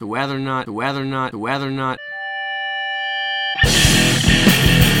The weather not.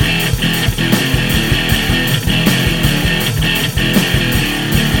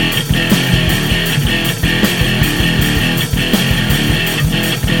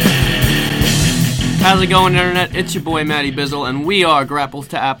 How's it going, Internet? It's your boy, Matty Bizzle, and we are Grapples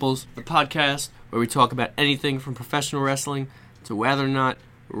to Apples, the podcast where we talk about anything from professional wrestling to whether or not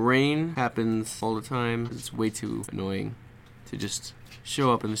rain happens all the time. It's way too annoying to just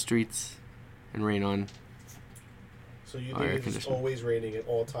show up in the streets and rain on. So you think it's always raining at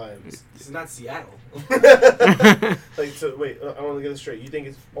all times? This is not Seattle. Wait, I want to get this straight. You think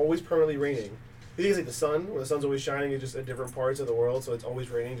it's always permanently raining? You think it's like the sun, where the sun's always shining, it's just at different parts of the world, so it's always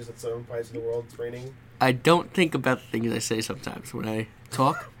raining, just at certain parts of the world it's raining? I don't think about the things I say sometimes when I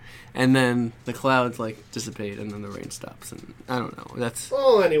talk, and then the clouds, dissipate, and then the rain stops, and I don't know.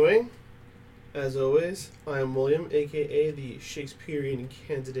 Well, anyway, as always, I am William, a.k.a. the Shakespearean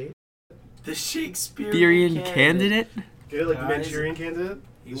candidate. The Shakespearean candidate? Get it, like the Manchurian candidate?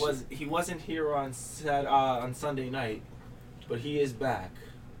 He wasn't here on Sunday night, but he is back.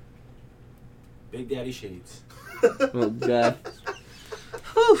 Big Daddy Shades. Oh, God.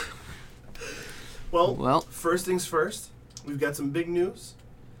 Well, first things first, we've got some big news.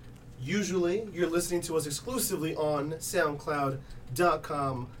 Usually, you're listening to us exclusively on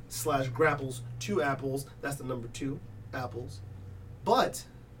SoundCloud.com/grapples2apples. That's the number 2, apples. But,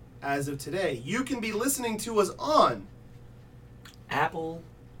 as of today, you can be listening to us on Apple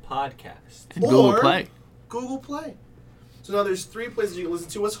Podcast. And Google Play. Google Play. So now there's 3 places you can listen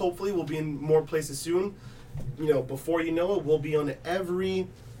to us. Hopefully we'll be in more places soon. Before you know it, we'll be on every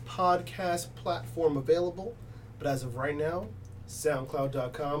podcast platform available. But as of right now,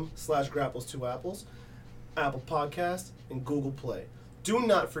 SoundCloud.com/grapples2apples, Apple Podcast, and Google Play. Do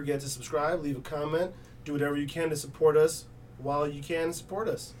not forget to subscribe, leave a comment, do whatever you can to support us while you can support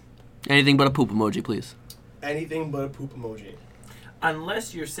us. Anything but a poop emoji, please. Anything but a poop emoji.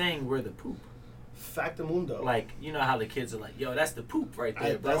 Unless you're saying we're the poop. Factamundo. You know how the kids are like, yo, that's the poop right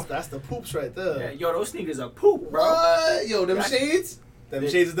there, bro. That's the poops right there. Yeah, yo, those sneakers are poop, bro. What? Yo, them shades? Them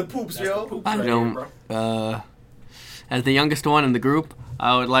shades is the poops, yo. The poops I right don't. here, bro. As the youngest one in the group,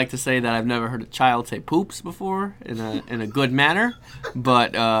 I would like to say that I've never heard a child say poops before in a good manner.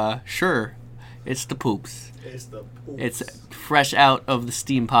 But sure, it's the poops. It's the poops. It's fresh out of the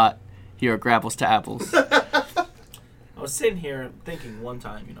steam pot here at Grapples to Apples. I was sitting here thinking one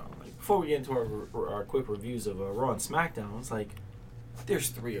time, before we get into our quick reviews of Raw and SmackDown, I was like, there's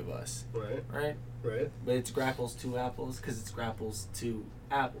 3 of us. Right. But it's Grapples 2 Apples because it's Grapples 2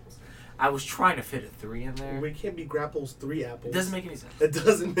 Apples. I was trying to fit a 3 in there. We can't be Grapples 3 apples. It doesn't make any sense. It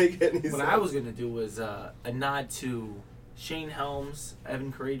doesn't make any sense. What I was going to do was a nod to Shane Helms,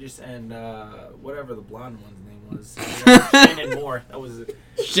 Evan Courageous, and whatever the blonde one's name was. Shannon Moore. That was it.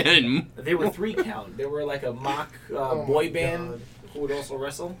 Shannon. They were 3 count. They were like a mock boy band who would also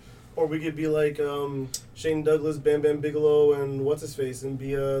wrestle. Or we could be like Shane Douglas, Bam Bam Bigelow, and what's-his-face, and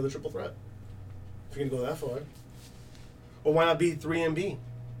be the triple threat. If you're going to go that far. Or why not be 3MB?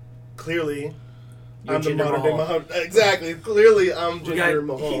 Clearly, I'm the modern day Mahal. Exactly. Clearly, I'm Jinder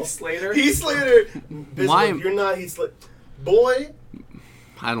Mahal. Heath Slater. Why? You're not Heath Slater. Boy.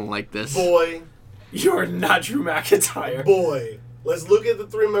 I don't like this. Boy. You're not Drew McIntyre. Boy. Let's look at the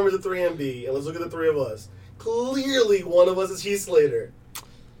 3 members of 3MB, and let's look at the 3 of us. Clearly, one of us is Heath Slater.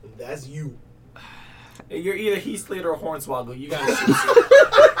 And that's you. You're either Heath Slater or Hornswoggle. You gotta choose.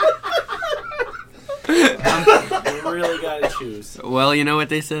 You really gotta choose. Well, you know what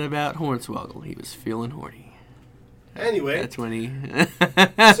they said about Hornswoggle? He was feeling horny. Anyway. That's when he...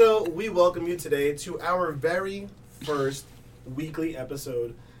 So, we welcome you today to our very first weekly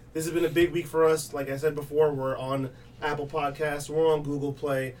episode. This has been a big week for us. Like I said before, we're on Apple Podcasts, we're on Google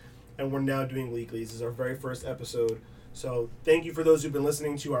Play, and we're now doing weeklies. This is our very first episode. So, thank you for those who've been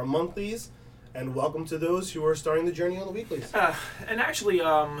listening to our monthlies, and welcome to those who are starting the journey on the weeklies. And actually,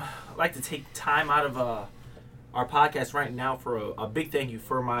 I'd like to take time out of our podcast right now for a big thank you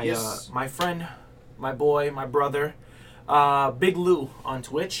for my my friend, my boy, my brother, Big Lou on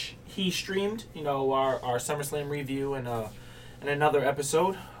Twitch. He streamed, our SummerSlam review and another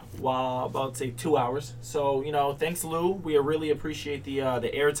episode while about, say, 2 hours. So, thanks, Lou. We really appreciate the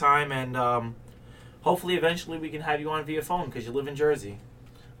airtime, and hopefully eventually we can have you on via phone because you live in Jersey.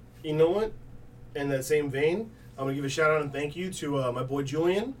 You know what? In that same vein, I'm going to give a shout out and thank you to my boy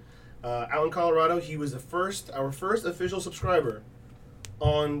Julian. Out in Colorado, he was our first official subscriber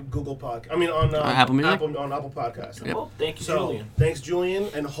on Google Podcast. On Apple Music? on Apple Podcasts. Yep. Well, thank you, Julian. Thanks, Julian,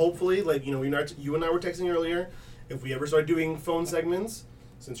 and hopefully, you and I were texting earlier. If we ever start doing phone segments,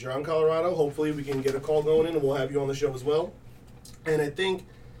 since you're out in Colorado, hopefully we can get a call going in, and we'll have you on the show as well. And I think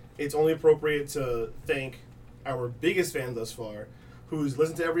it's only appropriate to thank our biggest fan thus far, who's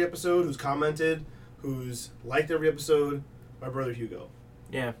listened to every episode, who's commented, who's liked every episode, my brother Hugo.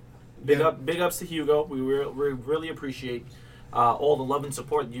 Yeah. Big ups to Hugo. We really appreciate all the love and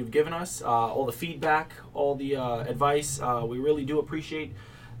support that you've given us, all the feedback, all the advice. We really do appreciate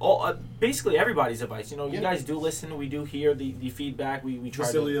basically everybody's advice. You guys do listen. We do hear the feedback. We try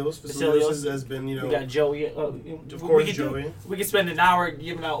Facilios has been, We got Joey. Of course, Joey. We could spend an hour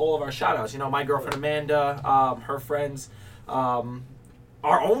giving out all of our shout outs. My girlfriend Amanda, her friends, our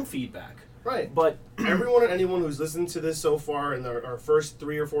own feedback. Right. But everyone and anyone who's listened to this so far in our first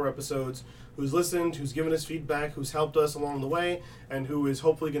 3 or 4 episodes, who's listened, who's given us feedback, who's helped us along the way, and who is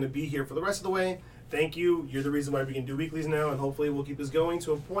hopefully going to be here for the rest of the way, thank you. You're the reason why we can do weeklies now, and hopefully we'll keep this going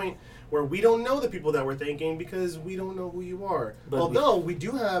to a point where we don't know the people that we're thanking because we don't know who you are. But although we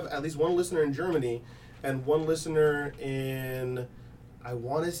do have at least one listener in Germany and one listener in, I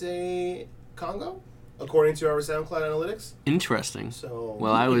want to say, Congo, according to our SoundCloud analytics. Interesting. So,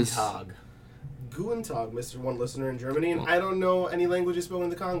 well, I was... Guten Tag, Mr. One Listener in Germany, and I don't know any languages spoken in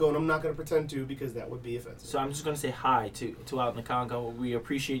the Congo, and I'm not going to pretend to because that would be offensive. So I'm just going to say hi to out in the Congo. We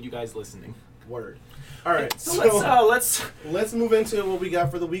appreciate you guys listening. Word. All right, so let's move into what we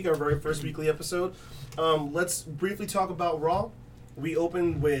got for the week, our very first weekly episode. Let's briefly talk about Raw. We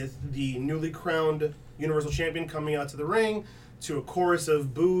opened with the newly crowned Universal Champion coming out to the ring to a chorus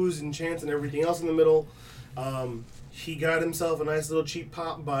of boos and chants and everything else in the middle. He got himself a nice little cheap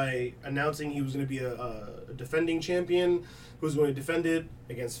pop by announcing he was going to be a defending champion who was going to defend it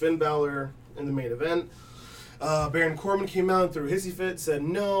against Finn Balor in the main event. Baron Corbin came out and threw a hissy fit, said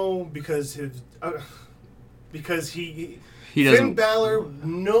no because Finn Balor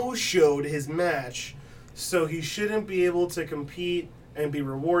no-showed his match, so he shouldn't be able to compete and be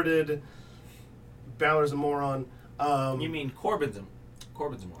rewarded. Balor's a moron. You mean Corbin's a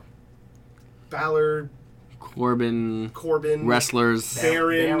moron? Balor. Corbin, wrestlers,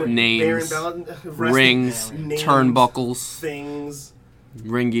 Baron, names, Baron, rings, names, turnbuckles, things,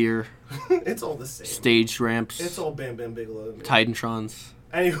 ring gear. It's all the same. Stage ramps. It's all Bam Bam Bigelow. Titantrons.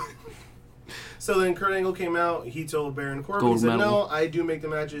 Anyway, so then Kurt Angle came out. He told Baron Corbin, Gold he said, medal. "No, I do make the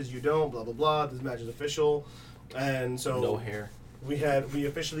matches. You don't. Blah blah blah. This match is official." And so no hair. We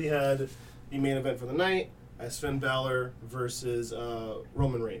officially had the main event for the night as Finn Balor versus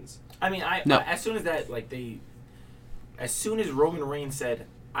Roman Reigns. I mean, as soon as Roman Reigns said,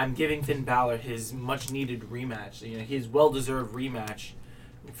 "I'm giving Finn Balor his much-needed rematch, his well-deserved rematch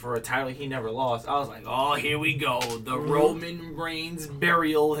for a title he never lost," I was like, "Oh, here we go. The Roman Reigns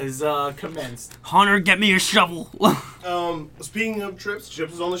burial has commenced." Hunter, get me a shovel. Speaking of Trips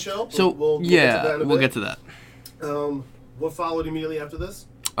is on the show. So we'll get to that. What followed immediately after this?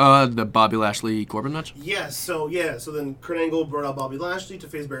 The Bobby Lashley Corbin match? Yes, so then Kurt Angle brought out Bobby Lashley to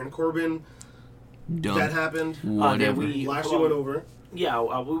face Baron Corbin. Done. That happened. Whatever. Lashley went over. Yeah,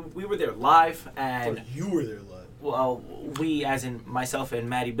 we were there live, and... Oh, you were there live. Well, we, as in myself and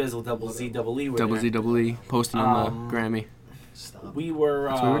Matty Bizzle, Double ZEE, were there. Double ZEE, posting on the Grammy. Stop. We were...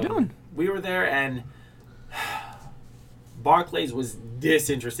 That's what we were doing. We were there, and Barclays was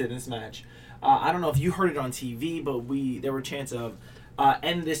disinterested in this match. I don't know if you heard it on TV, but there were chants of...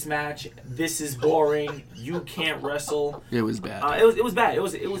 end this match. This is boring. You can't wrestle. It was bad. It was bad. It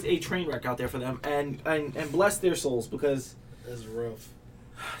was a train wreck out there for them, and bless their souls because that's rough.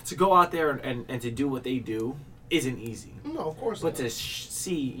 To go out there and to do what they do isn't easy. No, of course. But to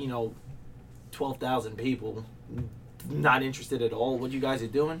see 12,000 people not interested at all what you guys are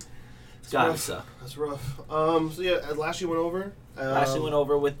doing, it's gotta suck. That's rough. So yeah, Lashley went over. Lashley went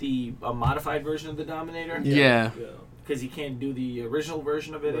over with the modified version of the Dominator. Yeah. Because he can't do the original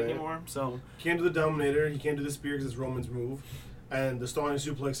version of it anymore. So can't do the Dominator. He can't do the Spear because it's Roman's move, and the Stalling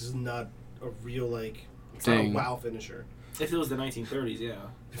Suplex is not a real it's not a wow finisher. If it was the 1930s, yeah.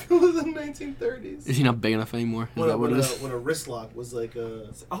 If it was the 1930s. Is he not big enough anymore? Is that what it is? When a wrist lock was like a...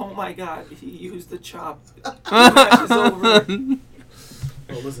 Oh my God, he used the chop. The match is over.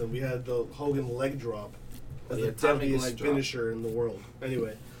 Well, listen, we had the Hogan leg drop as the deadliest finisher in the world.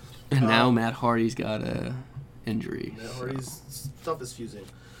 Anyway. And now Matt Hardy's got a injury. Matt Hardy's stuff is fusing.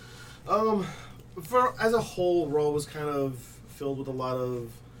 As a whole, Raw was kind of filled with a lot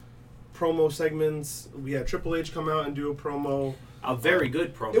of promo segments. We had Triple H come out and do a promo. A very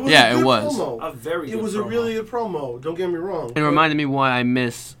good promo. It was. Promo. A very good promo. It was a really good promo. Don't get me wrong. It reminded me why I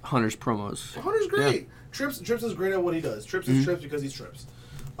miss Hunter's promos. Hunter's great. Yeah. Trips is great at what he does. Trips is Trips because he's Trips.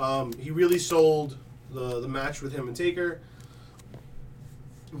 He really sold the match with him and Taker.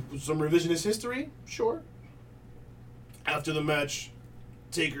 Some revisionist history, sure. After the match,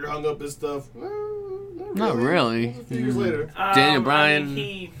 Taker hung up his stuff. Not really. A few years later. Daniel Bryan. I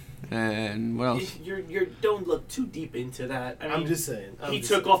mean, And what else? You don't look too deep into that. I mean, I'm just saying. He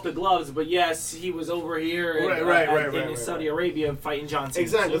took off the gloves, but yes, he was over here in Saudi Arabia fighting John Cena.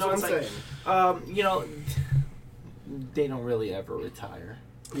 Exactly, So, that's what I'm saying. They don't really ever retire.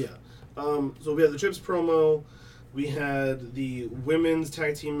 Yeah. So we had the Trips promo. We had the women's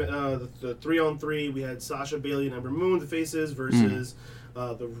tag team, the 3-on-3. We had Sasha, Bailey, and Ember Moon, the faces, versus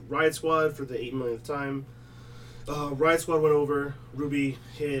the Riot Squad for the 8 millionth time. Riot Squad went over. Ruby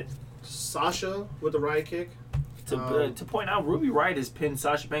hit Sasha with the Riot Kick. To point out, Ruby Riott has pinned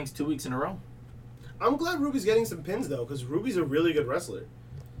Sasha Banks 2 weeks in a row. I'm glad Ruby's getting some pins, though, because Ruby's a really good wrestler.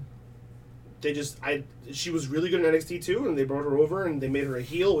 She was really good in NXT, too, and they brought her over, and they made her a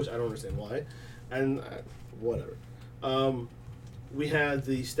heel, which I don't understand why. And whatever. We had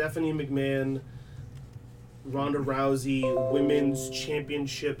the Stephanie McMahon, Ronda Rousey Women's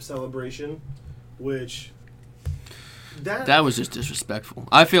Championship celebration, which... That was just disrespectful.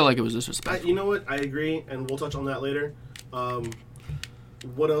 I feel like it was disrespectful. You know what? I agree, and we'll touch on that later.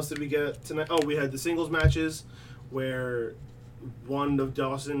 What else did we get tonight? Oh, we had the singles matches where one of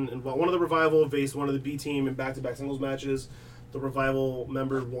Dawson and one of the Revival faced one of the B team in back-to-back singles matches. The Revival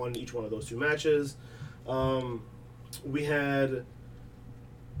member won each one of those 2 matches. We had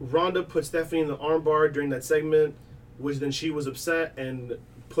Ronda put Stephanie in the armbar during that segment, which then she was upset and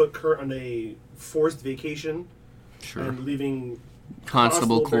put Kurt on a forced vacation. Sure. And leaving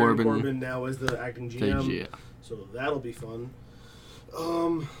Constable Baron Corbin Corbin now as the acting GM. Yeah. So that'll be fun.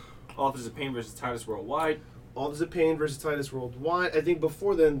 Authors of Pain versus Titus Worldwide. Authors of Pain versus Titus Worldwide. I think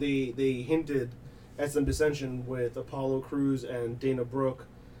before then they hinted at some dissension with Apollo Crews and Dana Brooke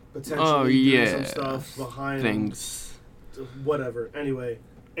potentially doing some stuff behind things. Whatever. Anyway,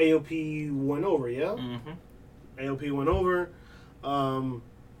 AOP went over, yeah? Mm-hmm. AOP went over.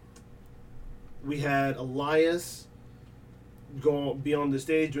 We had Elias be on the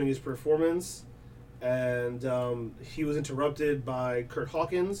stage doing his performance, and he was interrupted by Kurt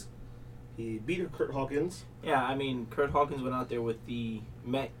Hawkins. He beat Kurt Hawkins. Yeah, I mean, Kurt Hawkins went out there with the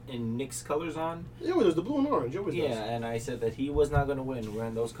Met and Knicks colors on. Yeah, it was the blue and orange. Yeah, and I said that he was not going to win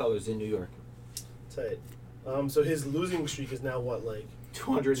wearing those colors in New York. Tight. So his losing streak is now what, like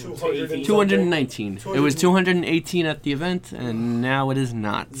 218. 219. It was 218 at the event, and now it is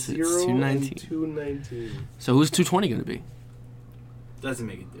not. It's 219. 219. So who's 220 going to be? Doesn't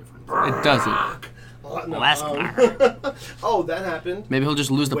make a difference. It doesn't. Oh, that happened. Maybe he'll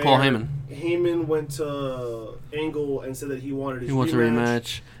just lose to Paul Heyman. Heyman went to Angle and said that he wanted his wants a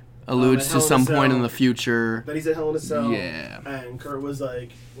rematch. Alludes to some point in the future. Then he said Hell in a Cell. Yeah. And Kurt was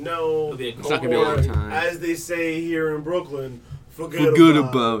like, no. It's not going to be a long time. As they say here in Brooklyn, forget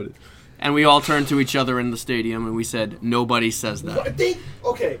about it. And we all turned to each other in the stadium and we said, nobody says that.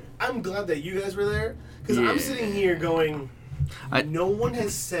 Okay, I'm glad that you guys were there. Because I'm sitting here going, no one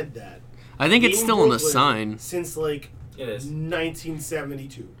has said that. I think it's still on the sign. Since like it is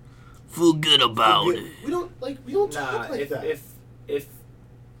 1972. Forget about it. We don't talk like that. If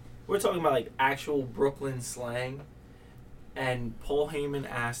we're talking about like actual Brooklyn slang, and Paul Heyman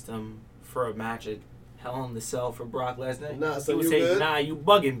asked him for a match at Hell in the Cell for Brock Lesnar, he would say, good? "Nah, you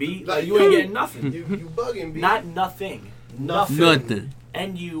bugging, B. Like, you ain't getting nothing. you bugging, B. Not nothing. Nothing. Nuffin.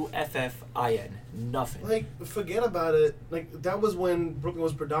 Nothing. Like, forget about it. Like, that was when Brooklyn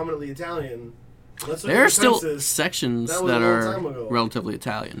was predominantly Italian. There are still sections that are relatively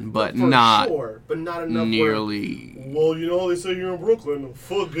Italian, but not but not enough nearly. Well, you know, they say you're in Brooklyn.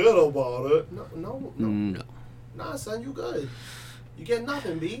 Forget about it. No. Nah, son, you good. You get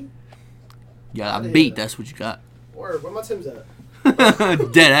nothing, B. You got a beat. That's what you got. Word. Where my Tim's at?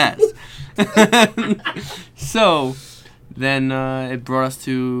 Dead ass. So, then it brought us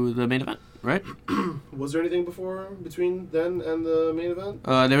to the main event, right? Was there anything between then and the main event?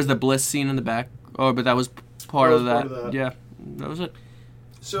 There was the Bliss scene in the back. Oh, but that was part of that. Yeah, that was it.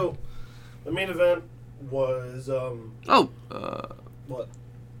 So, the main event was what?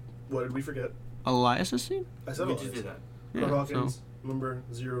 What did we forget? Elias' scene? I said Elias. Just did that. Yeah, Hawkins, remember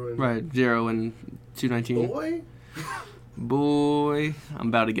 0 and... Right, 0 and 219. Boy, I'm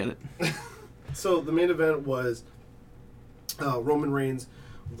about to get it. So, the main event was Roman Reigns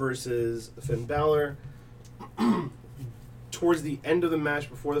versus Finn Balor. Towards the end of the match,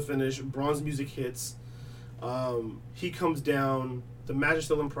 before the finish, Braun's music hits. He comes down. The match is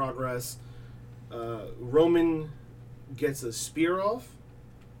still in progress. Roman gets a spear off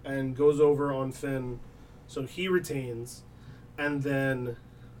and goes over on Finn, so he retains. And then,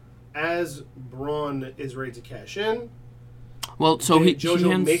 as Braun is ready to cash in,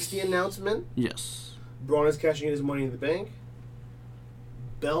 JoJo makes the announcement. Yes. Braun is cashing in his Money in the Bank.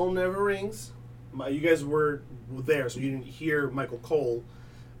 Bell never rings. You guys were there, so you didn't hear Michael Cole.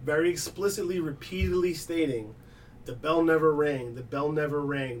 very explicitly, repeatedly stating, the bell never rang, the bell never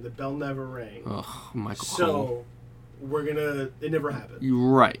rang, the bell never rang. Oh, Michael Cole. So, it never happened. You're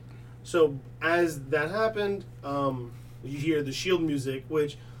right. So, as that happened, you hear the Shield music,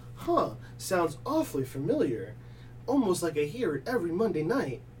 which, sounds awfully familiar. Almost like I hear it every Monday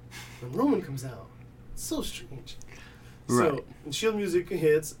night when Roman comes out. It's so strange. Right. So, Shield music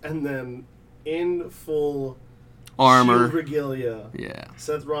hits, and then in full Armor. Shield regalia, Yeah.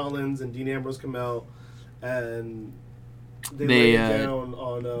 Seth Rollins and Dean Ambrose come out, and they lay They, it down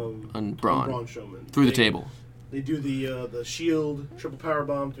on Braun. Strowman. Through the table. They do the Shield triple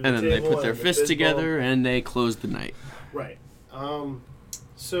powerbomb through And the then table. they put their and the fists fist together bump. and they close the night. Right.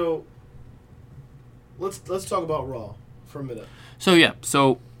 So let's talk about Raw for a minute. So yeah.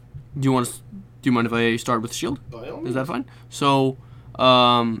 So do you mind if I start with Shield? By all Is means. that fine? So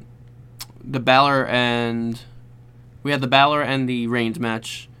the Balor and the Reigns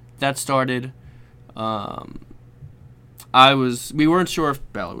match that started. We weren't sure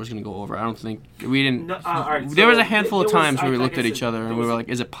if Balor was going to go over. I don't think we didn't. No, all right, There was so a handful it of was- times where we like looked I at said, each other and there we were was like,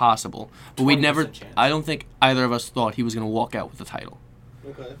 "Is it possible?" But we 20% never. chance. I don't think either of us thought he was going to walk out with the title.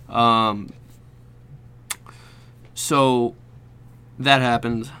 Okay. So that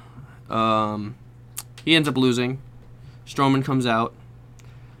happened. He ends up losing. Strowman comes out.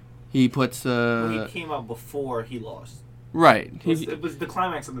 He puts When he came out before he lost. right. It was the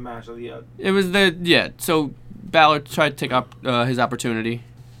climax of the match. It was So Balor tried to take up his opportunity,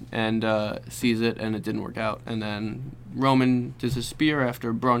 and sees it, and it didn't work out. And then Roman does his spear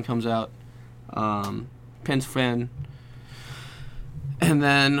after Braun comes out, pins Finn, and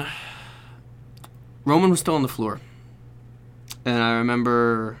then Roman was still on the floor. And I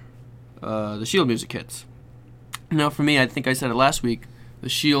remember the Shield music hits. Now, for me, I think I said it last week. The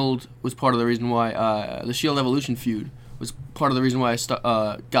Shield was part of the reason why the Shield Evolution feud was part of the reason why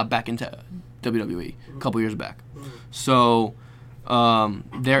I got back into WWE a couple years back. So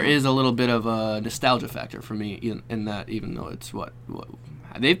there is a little bit of a nostalgia factor for me in that, even though it's what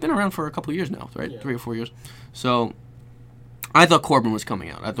they've been around for a couple years now, right? Yeah. 3 or 4 years. So I thought Corbin was coming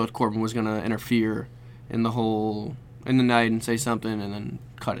out. I thought Corbin was going to interfere in the night and say something and then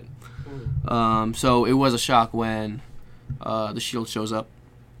cut it. So it was a shock when the Shield shows up,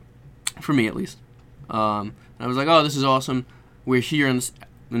 for me at least. And I was like, oh, this is awesome. We're here in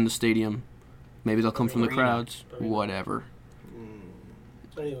the stadium. Maybe they'll come from the Arena. crowds. Whatever.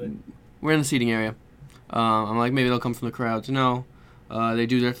 Anyway. We're in the seating area. I'm like, maybe they'll come from the crowds. No. They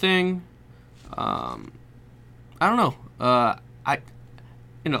do their thing. I don't know.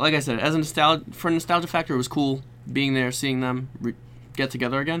 Like I said, for a nostalgia factor, it was cool being there, seeing them get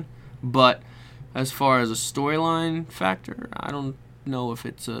together again. But as far as a storyline factor, I don't know if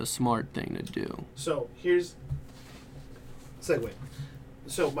it's a smart thing to do. So here's segue.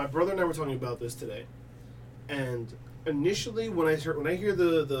 So my brother and I were talking about this today, and initially when I hear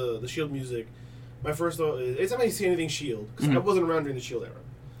the Shield music, my first thought is anytime I see anything Shield, because I wasn't around during the Shield era.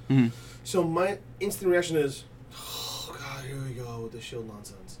 Mm-hmm. So my instant reaction is, oh god, here we go with the Shield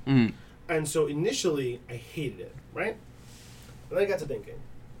nonsense. Mm-hmm. And so initially I hated it, right? But then I got to thinking,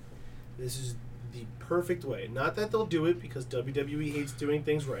 this is the perfect way. Not that they'll do it because WWE hates doing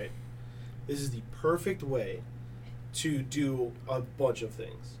things right. This is the perfect way to do a bunch of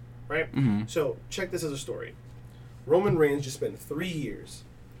things, right? Mm-hmm. So check this as a story. Roman Reigns just spent 3 years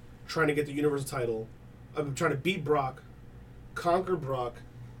trying to get the Universal title. Trying to beat Brock, conquer Brock,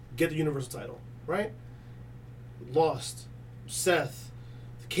 get the Universal title, right? Lost. Seth,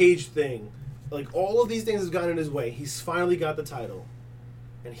 the cage thing, like all of these things have gotten in his way. He's finally got the title.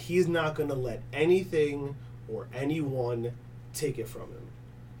 And he's not going to let anything or anyone take it from him.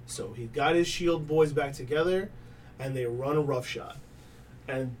 So he got his Shield boys back together, and they run a roughshod.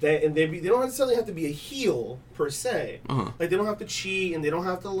 And they don't necessarily have to be a heel per se. Uh-huh. Like they don't have to cheat, and they don't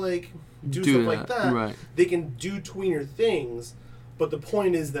have to like do Do stuff like that. right. They can do tweener things, but the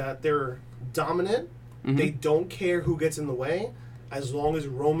point is that they're dominant. Mm-hmm. They don't care who gets in the way, as long as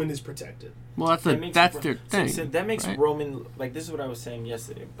Roman is protected. Well, that's their thing. So that makes right? Roman, like, this is what I was saying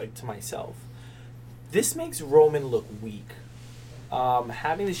yesterday, like, to myself. This makes Roman look weak.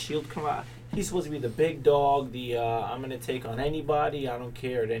 Having the Shield come out, he's supposed to be the big dog, I'm going to take on anybody, I don't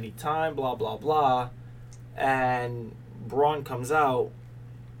care at any time, blah, blah, blah. And Braun comes out,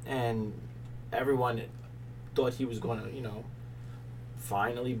 and everyone thought he was going to,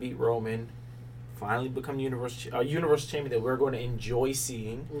 finally beat Roman, finally become Universal Champion that we're going to enjoy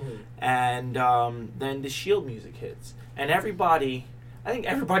seeing. Mm-hmm. And then the Shield music hits. And everybody, I think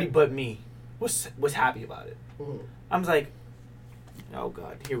everybody but me, was happy about it. Mm-hmm. I was like, oh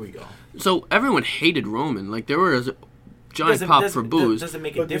God, here we go. So everyone hated Roman. Like there was giant pop for booze. Doesn't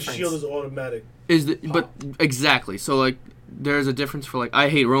make a But the difference. Shield is automatic. But exactly. So like, there's a difference for like I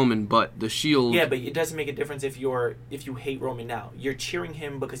hate Roman, but the Shield. Yeah, but it doesn't make a difference if you hate Roman now. You're cheering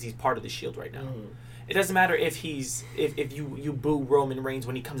him because he's part of the Shield right now. It doesn't matter if you boo Roman Reigns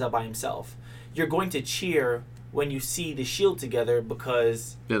when he comes out by himself. You're going to cheer when you see the Shield together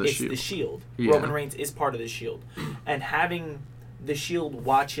because it's the Shield. Yeah. Roman Reigns is part of the Shield, and having the Shield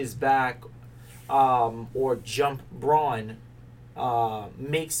watch his back or jump Braun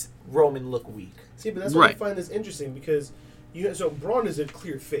makes Roman look weak. See, but that's what I find this interesting because so Braun is a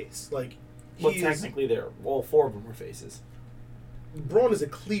clear face. Like, Technically, all four of them were faces. Braun is a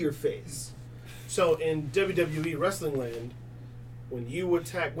clear face. So in WWE Wrestling Land, when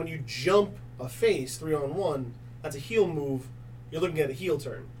you jump a face 3-on-1, that's a heel move. You're looking at a heel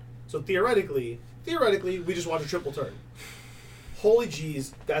turn. So theoretically, we just watch a triple turn. Holy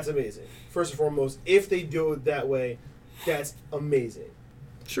jeez, that's amazing. First and foremost, if they do it that way, that's amazing.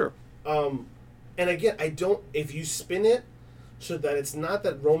 Sure. And again, if you spin it so that it's not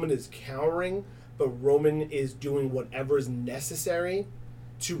that Roman is cowering, but Roman is doing whatever is necessary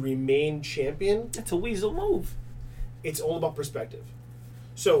to remain champion. That's a weasel move. It's all about perspective.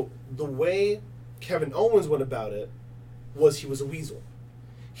 So the way Kevin Owens went about it was he was a weasel.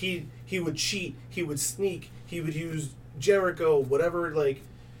 He would cheat, he would sneak, he would use Jericho, whatever, like,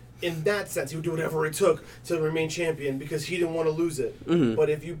 in that sense, he would do whatever it took to remain champion because he didn't want to lose it. Mm-hmm. But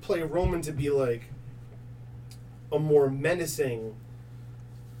if you play Roman to be like a more menacing,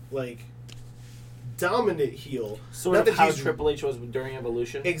 like, dominant heel, Sort not of that how he's Triple H was during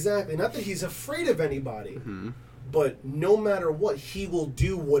Evolution. exactly, not that he's afraid of anybody, Mm-hmm. but no matter what, he will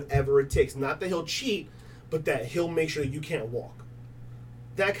do whatever it takes. Not that he'll cheat, but that he'll make sure you can't walk.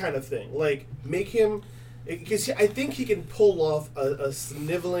 That kind of thing. Like, make him... Because I think he can pull off a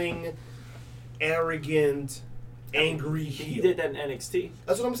sniveling, arrogant, angry heel. He did that in NXT.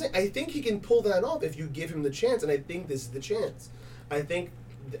 That's what I'm saying. I think he can pull that off if you give him the chance, and I think this is the chance.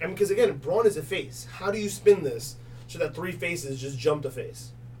 Because again, Braun is a face. How do you spin this so that three faces just jump a face?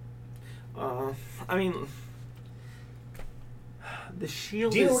 I mean, the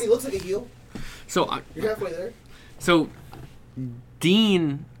Shield Do you know is... what he looks like a heel? So You're halfway there. So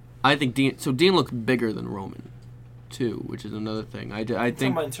Dean looks bigger than Roman, too, which is another thing. I Talking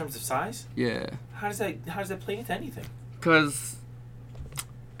think about in terms of size? yeah, How does that play into anything? because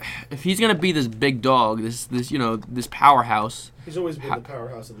if he's gonna be this big dog, this powerhouse. He's always been the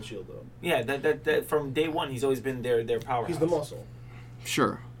powerhouse of the Shield, though. Yeah, that from day one he's always been their powerhouse. He's the muscle.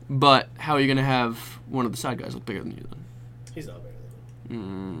 Sure, but how are you gonna have one of the side guys look bigger than you then? He's not bigger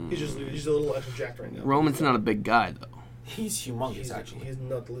than him. He's a little extra jacked right now. Roman's not a big guy though. He's humongous, actually. He's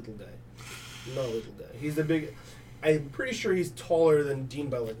not the little guy. Not a little guy. He's the big... I'm pretty sure he's taller than Dean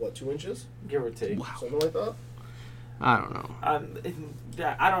by, 2 inches? Give or take. Wow. Something like that? I don't know.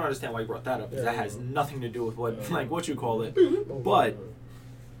 I don't understand why you brought that up, because that has nothing to do with what you call it. But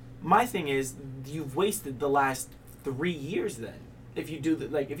my thing is, you've wasted the last 3 years then. If you do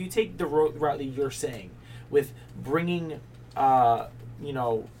if you take the route that you're saying, with bringing, Roman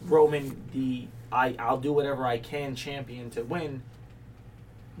I'll do whatever I can champion to win,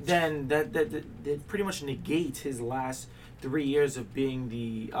 then that pretty much negates his last 3 years of being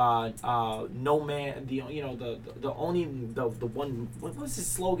the no man, the only one. What was his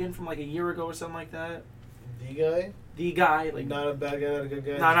slogan from a year ago or something like that? The guy? The guy, like Not a bad guy, not a good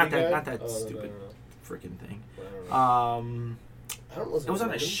guy. No, not the that, guy? not that Oh, stupid no. freaking thing. I don't listen It was to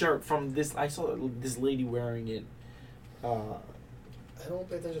on a him. shirt from this. I saw this lady wearing it. I don't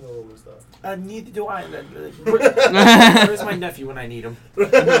pay attention to Roman stuff. Neither do I. Where's my nephew when I need him?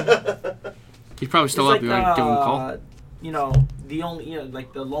 He's probably still up. You want to give him a call? The only,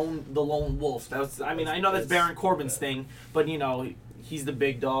 like the lone wolf. I know that's Baron Corbin's thing, but he's the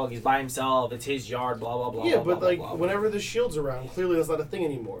big dog. He's by himself. It's his yard. Blah blah blah. Yeah, blah, but blah, like blah, blah. whenever the Shield's around, clearly that's not a thing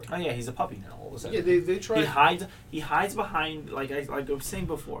anymore. Oh yeah, he's a puppy now. All of a sudden. Yeah, they try. He hides behind, like I was saying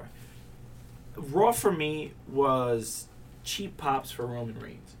before. Raw for me was cheap pops for Roman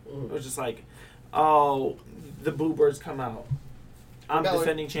Reigns. Mm. It was just like, oh, the boo birds come out. I'm Balor.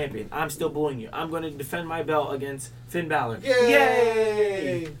 defending champion. I'm still booing you. I'm going to defend my belt against Finn Balor.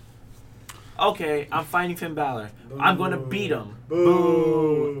 Yay! Okay, I'm fighting Finn Balor. Boo. I'm going to beat him.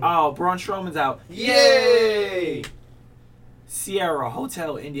 Boo. Oh, Braun Strowman's out. Yay! Sierra,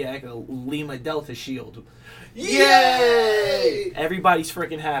 Hotel, India Echo, Lima Delta Shield. Yay! Everybody's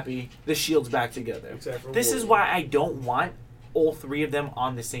freaking happy. The Shield's back together. Except for This is Roman. why I don't want all three of them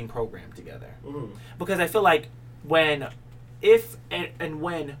on the same program together. Mm. Because I feel like when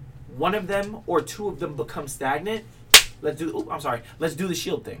one of them or two of them become stagnant, let's do the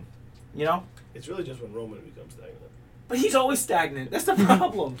Shield thing. It's really just when Roman becomes stagnant. But he's always stagnant. That's the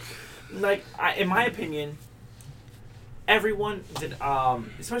problem. Like, in my opinion, everyone did,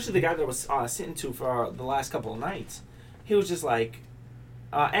 especially the guy that was sitting to for the last couple of nights, he was just like,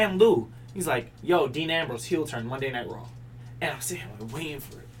 and Lou, he's like, yo, Dean Ambrose, heel turn, Monday Night Raw. And I'm sitting here,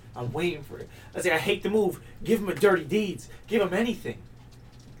 I'm waiting for it. I say, I hate the move. Give him a dirty deeds. Give him anything.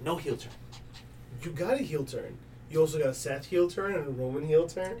 No heel turn. You got a heel turn. You also got a Seth heel turn and a Roman heel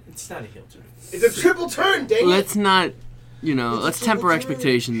turn. It's not a heel turn. It's a triple turn, dang it. Let's not, It's let's a temper triple turn.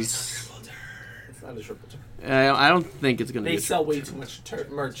 expectations. It's not a triple turn. I don't think it's going to be They a sell triple way turn. too much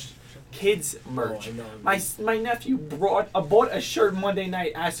merch. Kids merch. Oh, I know. My nephew bought a shirt Monday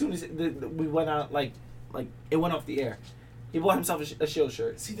night as soon as we went out, like it went off the air. He bought himself a Shield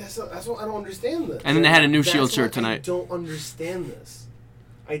shirt. See, that's what I don't understand this. And then they had a new That's Shield why shirt I tonight. don't understand this.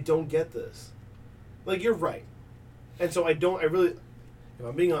 I don't get this. Like, you're right. And so if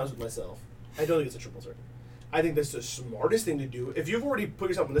I'm being honest with myself, I don't think it's a triple turn. I think that's the smartest thing to do. If you've already put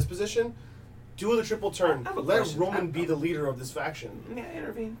yourself in this position, do the triple turn. I have a Let question. Roman be the leader of this faction. May I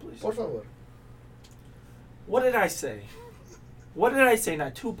intervene, please? Por favor. What did I say? What did I say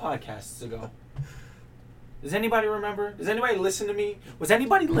not 2 podcasts ago? Does anybody remember? Does anybody listen to me? Was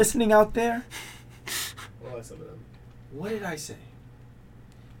anybody listening out there? Well, that's some of them. What did I say?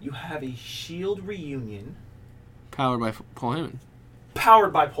 You have a Shield reunion Powered by Paul Heyman.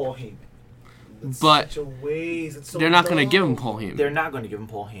 powered by Paul Heyman. That's But such a waste. It's so They're not going to dumb. give him Paul Heyman. They're not going to give him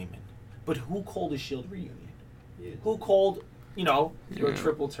Paul Heyman. But who called a Shield reunion? Yeah. Who called, your Yeah.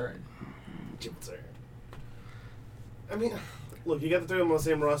 triple turn? Triple turn. I mean, look, you got the 3 of them on the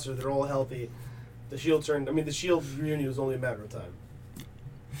same roster. They're all healthy. The Shield reunion was only a matter of time.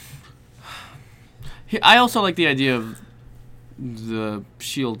 I also like the idea of the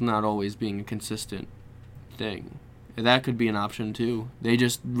Shield not always being a consistent thing. That could be an option too. They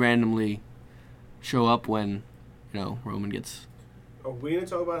just randomly show up when, Roman gets. Are we going to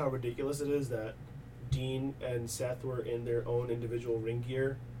talk about how ridiculous it is that Dean and Seth were in their own individual ring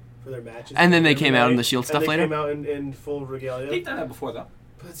gear for their matches? And then they every came out in night, the Shield stuff and later? They came out in full regalia. They've done that before, though.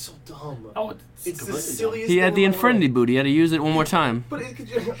 But it's so dumb. Oh, It's the completely silliest He had the thing in Infinity world. boot. He had to use it one more time. But it could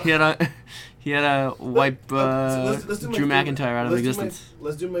He had to wipe let's do my Drew favorite- McIntyre out of let's do existence.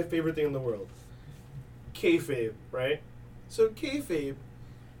 let's do my favorite thing in the world. Kayfabe, right? So kayfabe,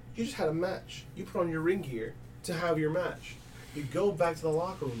 you just had a match. You put on your ring gear to have your match. You go back to the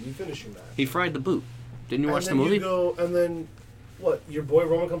locker room. You finish your match. He fried the boot. Didn't you And watch the then movie? You go, and then what? Your boy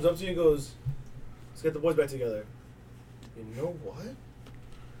Roman comes up to you and goes, "Let's get the boys back together." You know what?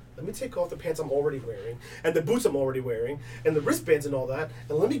 Let me take off the pants I'm already wearing, and the boots I'm already wearing, and the wristbands and all that,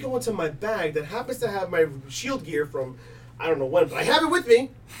 and let me go into my bag that happens to have my Shield gear from, I don't know when, but I have it with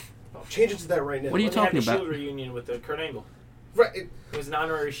me. I'll change it to that right now. What are you When they had talking the about? Shield reunion with Kurt Angle. Right, It was an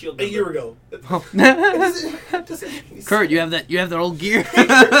honorary Shield. a year ago. Oh. Kurt, you have that old gear.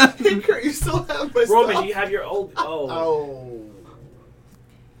 Kurt, you still have my Roman, stuff. you have your old. Oh, Oh.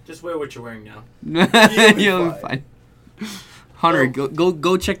 just wear what you're wearing now. You'll be fine. Hunter, So-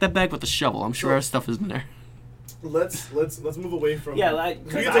 go check that bag with the shovel. I'm sure our stuff is in there. Let's move away from. Yeah, like we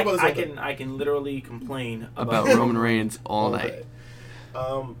because can talk about this all day. I can literally complain About Roman Reigns all night.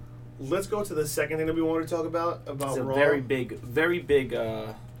 day. Let's go to the second thing that we wanted to talk about It's a Raw. very big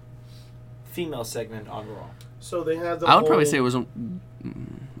female segment on Raw. So they had the. I would probably whole- say it was. They I had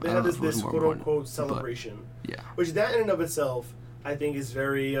don't know this, if it was this more quote important, unquote but celebration, yeah. which that in and of itself I think is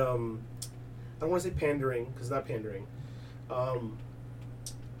very. I don't want to say pandering because it's not pandering.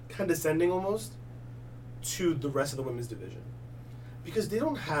 Condescending almost to the rest of the women's division, because they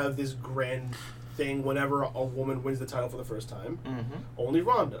don't have this grand thing whenever a woman wins the title for the first time. Mm-hmm. Only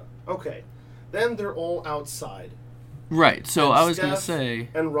Ronda. Okay. Then they're all outside. Right. So And I was gonna Steph say,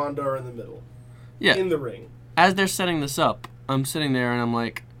 And Ronda are in the middle. yeah. In the ring. As they're setting this up, I'm sitting there and I'm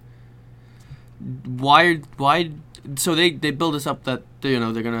like, why? So they build us up that they're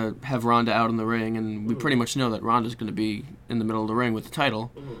gonna have Ronda out in the ring, and we pretty much know that Ronda's gonna be in the middle of the ring with the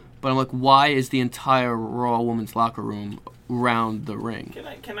title. Mhm. But I'm like, why is the entire Raw women's locker room around the ring?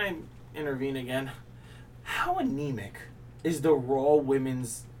 Can I intervene again? How anemic is the Raw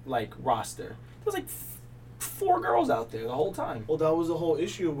women's roster? There's 4 girls out there the whole time. Well, that was the whole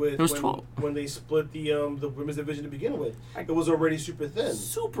issue with There was 12. when they split the women's division to begin with. I- It was already super thin.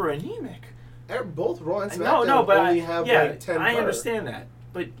 Super anemic. Both Raw and SmackDown No, but only have 10 I per. understand that.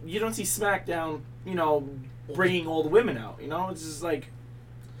 But you don't see SmackDown, bringing all the women out. It's just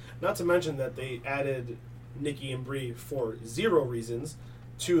Not to mention that they added Nikki and Brie for 0 reasons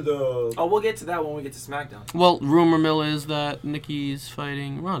to the. oh, we'll get to that when we get to SmackDown. Well, rumor mill is that Nikki's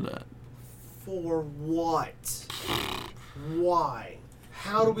fighting Ronda. For what? Why?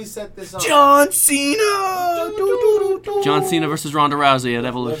 How do we set this up? John Cena. John Cena versus Ronda Rousey at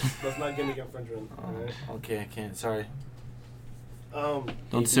Evolution. Let's not gimmick infringement. Alright. Okay, I can't. Sorry.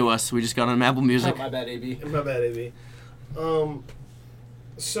 Don't sue us. We just got on Apple Music. My bad, AB. My bad, AB.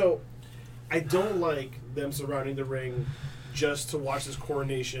 So, I don't like them surrounding the ring just to watch this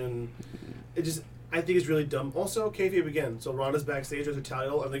coronation. I think it's really dumb. Also, kayfabe again. So Ronda's backstage with her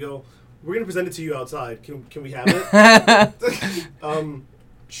title, and they go, "We're gonna present it to you outside. Can we have it?"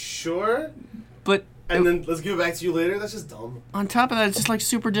 Sure. But and then let's give it back to you later. That's just dumb. On top of that, it's just like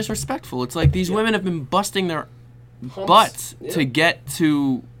super disrespectful. It's like these women have been busting their Humps. butts Yeah. to get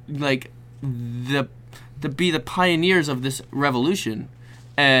to like to be the pioneers of this revolution,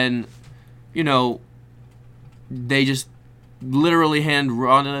 and you know they just literally hand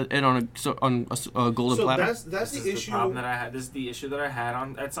Ronda it on a golden So platter. that's This the is issue. the problem that I had. This is the issue that I had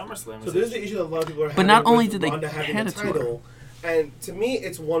at SummerSlam. So this is the issue that a lot of people are having. But not only with did they Ronda having hand the it to her. title, and to me,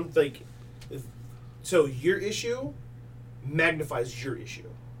 it's one like. So your issue magnifies your issue,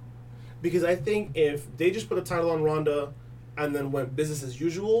 because I think if they just put a title on Ronda, and then went business as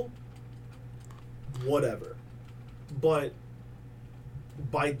usual, whatever. But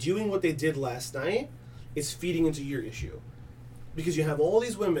by doing what they did last night, it's feeding into your issue, because you have all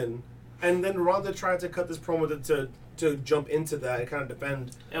these women, and then Ronda tried to cut this promo to jump into that and kind of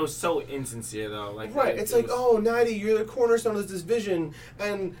defend. It was so insincere though. Like Right, it's like, oh, Natty, you're the cornerstone of this vision,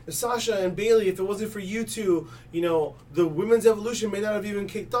 and Sasha and Bailey, if it wasn't for you two, you know, the women's evolution may not have even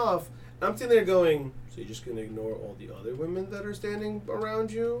kicked off. And I'm sitting there going, so you're just gonna ignore all the other women that are standing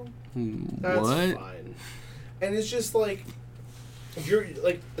around you? That's What? fine. And it's just like, you're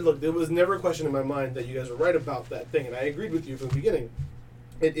like, look, there was never a question in my mind that you guys were right about that thing, and I agreed with you from the beginning.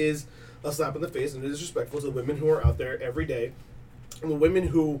 It is a slap in the face, and it is disrespectful to the women who are out there every day, and the women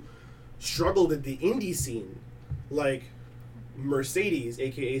who struggled at the indie scene, like Mercedes,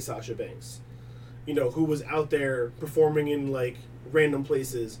 aka Sasha Banks, you know, who was out there performing in like random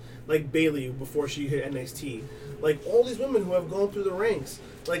places, like Bailey before she hit NXT, like all these women who have gone through the ranks,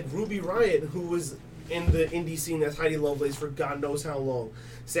 like Ruby Riott, who was in the indie scene as Heidi Lovelace for God knows how long,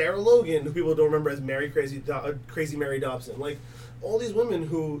 Sarah Logan, who people don't remember as Crazy Mary Dobson, like all these women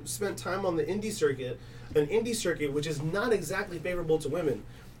who spent time on the indie circuit, an indie circuit which is not exactly favorable to women.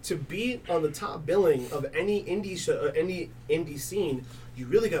 To be on the top billing of any indie scene, you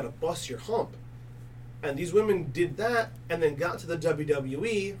really got to bust your hump. And these women did that, and then got to the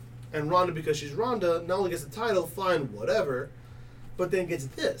WWE, and Ronda, because she's Ronda, not only gets the title, fine, whatever, but then gets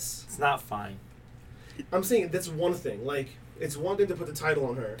this. It's not fine. I'm saying that's one thing. Like, it's one thing to put the title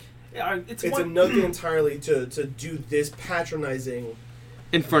on her. Yeah, It's another thing entirely to do this patronizing,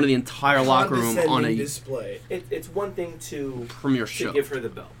 In front of the entire locker room on condescending a display. It's one thing to premiere show. to give her the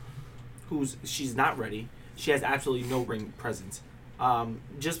belt. She's not ready. She has absolutely no ring presence.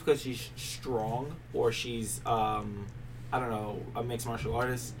 Just because she's strong or she's I don't know, a mixed martial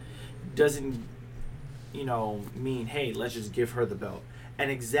artist doesn't mean, hey, let's just give her the belt.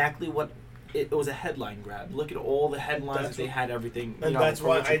 And exactly what it was a headline grab. Look at all the headlines that they had, everything. And that's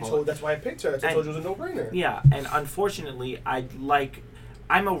why I picked her. I told you it was a no-brainer. Yeah, and unfortunately,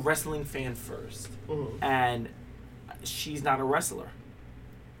 I'm a wrestling fan first, and she's not a wrestler.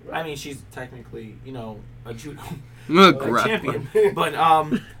 Right. I mean, she's technically, a judo champion,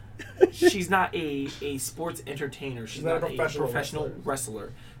 but she's not a sports entertainer. She's not a professional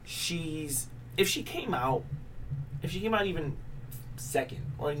wrestler. If she came out even second,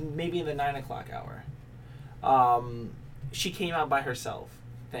 or maybe in the 9 o'clock hour, she came out by herself,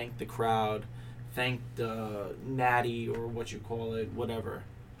 thanked the crowd, thanked the Natty or what you call it, whatever,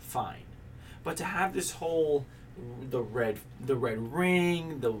 fine. But to have this whole the red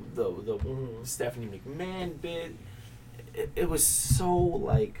ring, the Stephanie McMahon bit, it was so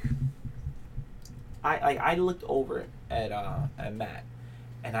like I looked over at Matt,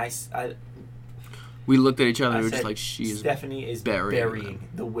 and we looked at each other and we were said, just like, Stephanie is burying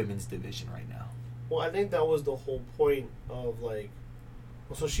the women's division right now. Well, I think that was the whole point of like.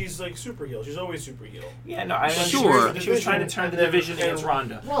 So she's like super heel. She's always super heel. Yeah, no, I sure. She was trying to turn the division against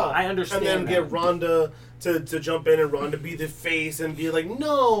Ronda. I understand. And then get Ronda to jump in and Ronda be the face and be like,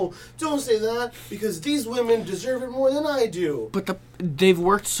 no, don't say that because these women deserve it more than I do. But they've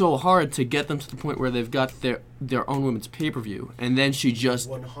worked so hard to get them to the point where they've got their own women's pay-per-view, and then she just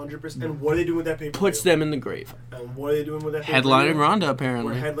 100%. And what are they doing with that pay-per-view? puts them in the grave. And what are they doing with that pay-per-view? Headlining Ronda,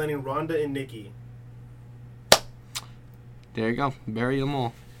 apparently. We're headlining Ronda and Nikki. There you go. Bury them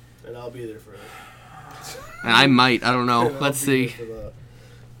all. And I'll be there for it. And I might. I don't know. Let's see.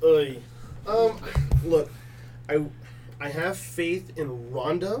 Look, I have faith in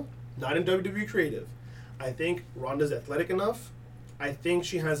Ronda, not in WWE Creative. I think Ronda's athletic enough. I think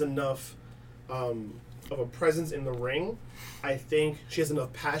she has enough of a presence in the ring. I think she has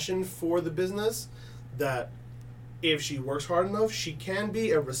enough passion for the business that if she works hard enough, she can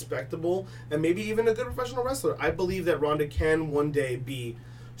be a respectable and maybe even a good professional wrestler. I believe that Ronda can one day be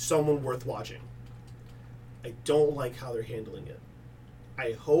someone worth watching. I don't like how they're handling it.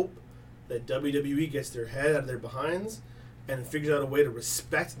 I hope that WWE gets their head out of their behinds and figures out a way to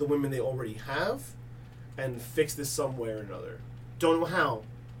respect the women they already have and fix this some way or another. Don't know how.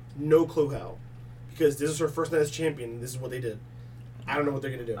 No clue how. Because this is her first night as champion, and this is what they did. I don't know what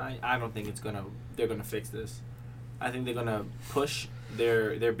they're going to do. I don't think they're gonna fix this. I think they're gonna push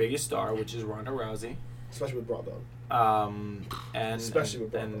their biggest star, which is Ronda Rousey. Especially with Braun Dawn. And Especially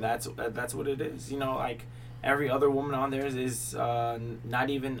with Braun and Dawn. that's what it is. You know, like every other woman on there is not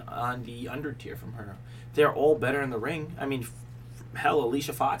even on the under tier from her. They're all better in the ring. I mean, hell,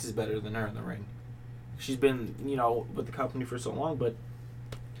 Alicia Fox is better than her in the ring. She's been, with the company for so long, but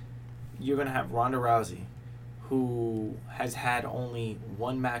you're going to have Ronda Rousey, who has had only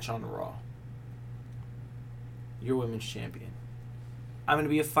one match on Raw. You're women's champion. I'm going to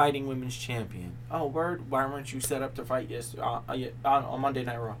be a fighting women's champion. Oh, word? Why weren't you set up to fight on Monday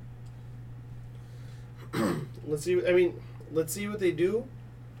Night Raw? Let's see what they do.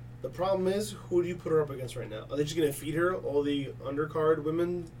 The problem is, who do you put her up against right now? Are they just going to feed her all the undercard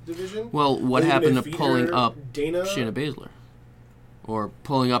women division? Well, what happened to pulling up Dana? Shayna Baszler? Or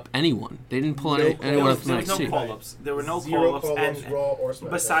pulling up anyone? They didn't pull No anyone call-ups. from There was no NXT. call-ups. There were no Zero call-ups. call-ups, And Raw or SmackDown.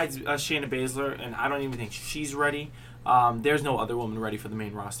 besides Shayna Baszler, and I don't even think she's ready, there's no other woman ready for the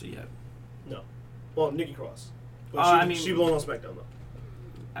main roster yet. No. Well, Nikki Cross. But she belongs on SmackDown,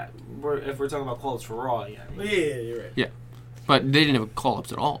 though. If we're talking about call-ups for Raw, yeah. Yeah, you're right. Yeah. But they didn't have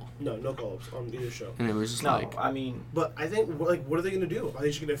call-ups at all. No call-ups on either show. And it was just No, like... I mean... But I think, what are they going to do? Are they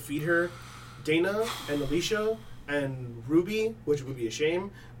just going to feed her Dana and Alicia and Ruby, which would be a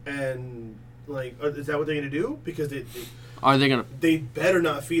shame, and, is that what they're going to do? Because Are they going to... they better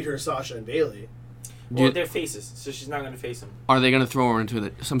not feed her Sasha and Bayley. Well, they're faces, so she's not going to face them. Are they going to throw her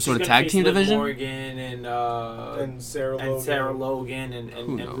into some sort of tag team Liv division? Morgan and Sarah Logan. Sarah Logan and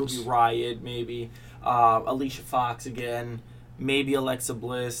Who knows? Ruby Riott, maybe. Alicia Fox again. Maybe Alexa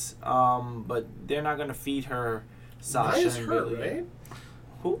Bliss. But they're not going to feed her Sasha Nia's and hurt, Bayley. right?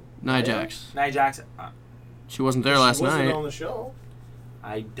 Who? Nia Jax. Nia Jax. She wasn't there last She wasn't night. on the show.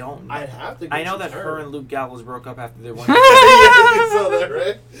 I don't know. I'd have to. I know she's that hurt. her and Luke Gallows broke up after they won. Yeah, you saw that,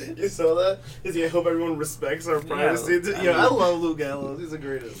 right? You saw that? I hope everyone respects our privacy. Yeah, I love Luke Gallows. He's the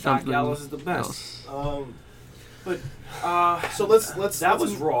greatest. Doc Gallows is the best. But So let's that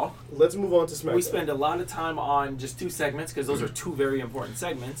was Raw. Let's move on to SmackDown. We spend a lot of time on just two segments because those are two very important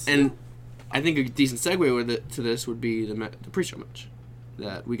segments. And I think a decent segue to this would be the pre-show match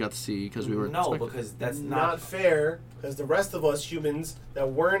that we got to see because we were... No, because that's not fair. Because the rest of us humans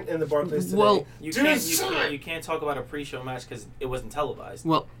that weren't in the Barclays today, Well, you can't talk about a pre-show match because it wasn't televised.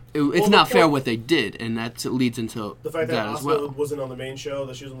 Well, it's not fair what they did, and that leads into the fact that as Asuka well. wasn't on the main show,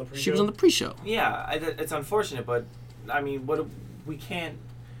 that she was on the pre-show. She was on the pre-show. Yeah, it's unfortunate, but I mean, we can't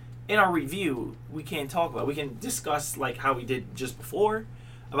in our review we can't talk about. We can discuss like how we did just before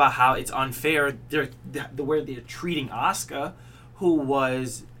about how it's unfair. The way they're treating Asuka, who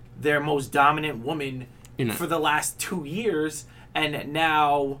was their most dominant woman for the last 2 years, and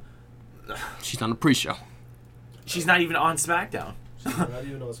now she's on the pre-show. She's not even on SmackDown. She's not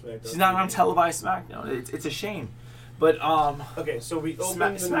even on SmackDown. She's not on televised SmackDown. It's a shame. But okay, so we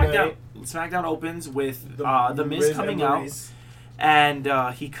open SmackDown opens with the Miz coming out, and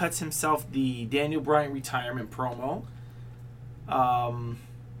he cuts himself the Daniel Bryan retirement promo. I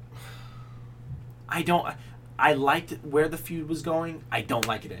liked where the feud was going. I don't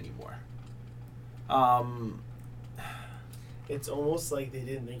like it anymore. It's almost like they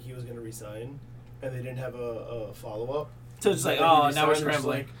didn't think he was going to resign, and they didn't have a follow-up. So it's like, oh, now we're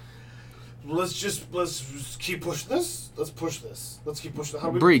scrambling. Let's keep pushing this. Let's push this. Let's keep pushing.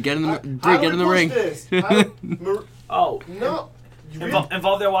 Bree, get in the ring. Oh no!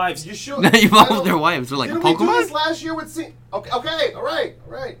 Involve their wives. You should. Involve their wives. They're like Didn't Pokemon. we do this last year with Okay, all right.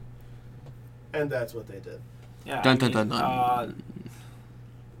 And that's what they did. Yeah. Dun dun dun dun.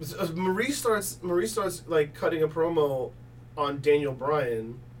 Marie starts like cutting a promo on Daniel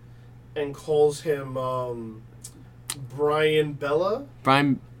Bryan, and calls him Brian Bella.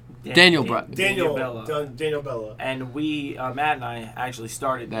 Daniel Bryan. Daniel Bella. Daniel Bella. And we, Matt and I, actually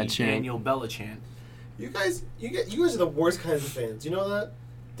started that the chant. Daniel Bella chant. You guys are the worst kinds of fans. You know that?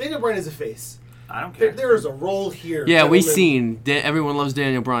 Daniel Bryan is a face. I don't care. There is a role here. Yeah, gentlemen. we've seen. Everyone loves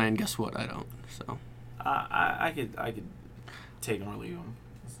Daniel Bryan. Guess what? I don't. So. I could take him or leave him.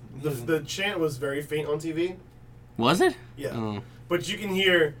 The chant was very faint on TV. Was it? Yeah. Oh. But you can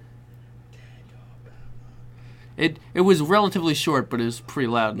hear. It was relatively short, but it was pretty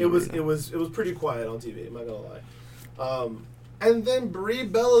loud. It was pretty quiet on TV. I'm not gonna lie. And then Brie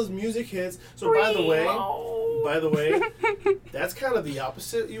Bella's music hits. So by the way, that's kind of the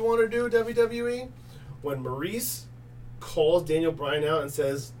opposite you want to do, WWE. When Maurice calls Daniel Bryan out and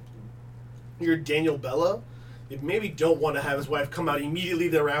says, "You're Daniel Bella," you maybe don't want to have his wife come out immediately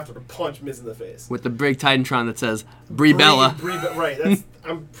thereafter to punch Miz in the face. With the big Titantron that says Brie Bella. Right. That's.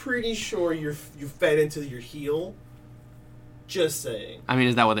 I'm pretty sure you fed into your heel. Just saying. I mean,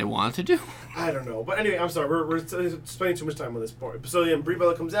 is that what they wanted to do? I don't know. But anyway, I'm sorry. We're spending too much time on this part. So then Brie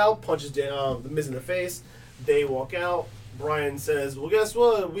Bella comes out, punches the Miz in the face. They walk out. Bryan says, "Well, guess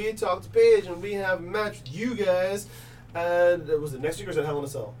what? We talked to Paige and we have a match with you guys." And was it next week or is it Hell in a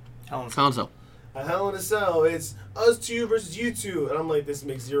Cell? Sounds so. At Hell in a Cell, it's us two versus you two. And I'm like, this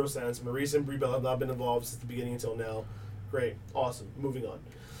makes zero sense. Maurice and Brie Bella have not been involved since the beginning until now. Great. Awesome. Moving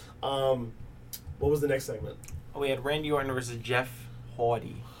on. What was the next segment? We had Randy Orton versus Jeff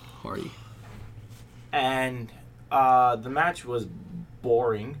Hardy. And the match was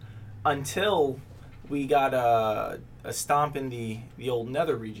boring until we got a stomp in the old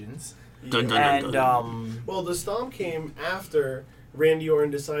nether regions. Dun, dun, And well, the stomp came after Randy Orton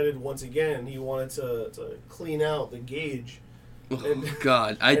decided once again he wanted to clean out the gauge. Oh,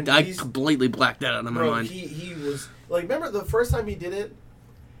 God. I completely blacked that out of my mind. He was like, remember the first time he did it?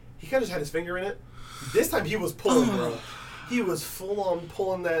 He kind of just had his finger in it. This time he was pulling, bro. He was full on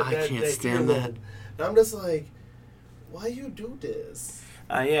pulling that. I can't stand that. And I'm just like, why you do this?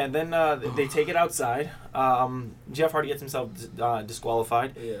 Then they take it outside. Jeff Hardy gets himself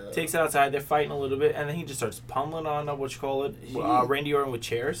disqualified. Yeah. Takes it outside. They're fighting a little bit, and then he just starts pummeling on Randy Orton with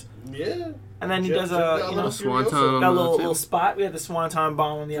chairs. Yeah. And then he does a swanton. Got a little spot. We had the swanton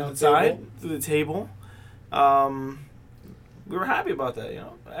bomb on the outside through the table. We were happy about that.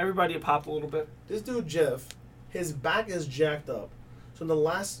 Everybody popped a little bit. This dude Jeff, his back is jacked up. So in the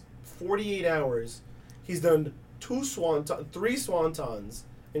last 48 hours, he's done 3 swantons,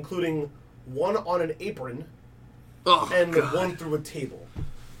 including one on an apron and God. one through a table.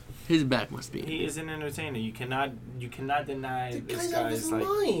 His back must be. He is an entertainer. You cannot deny The this guy's out of his guy's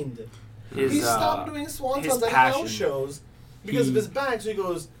mind. his, He stopped doing swantons at passion. house shows because of his back. So he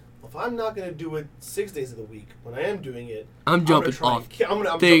goes, well, if I'm not going to do it 6 days of the week, when I am doing it, I'm jumping off I'm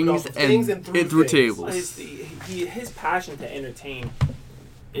jumping things off of things and through things. tables. His passion to entertain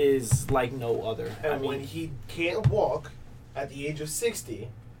is like no other. And when he can't walk at the age of 60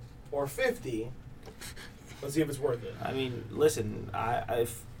 or 50, let's see if it's worth it. I mean, listen,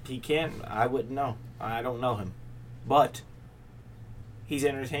 if he can't, I wouldn't know. I don't know him. But he's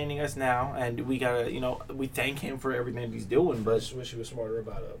entertaining us now, and we gotta, we thank him for everything he's doing, but... I just wish he was smarter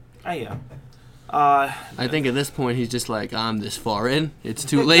about it. I think at this point he's just like, I'm this far in. It's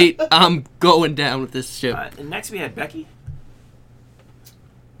too late. I'm going down with this ship. Next we had Becky.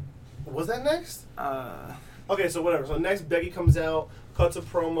 Was that next? Okay, so whatever. So next, Becky comes out, cuts a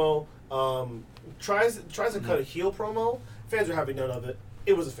promo, tries to cut a heel promo. Fans are having none of it.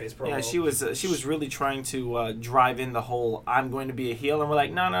 It was a face promo. Yeah, she was really trying to drive in the whole I'm going to be a heel, and we're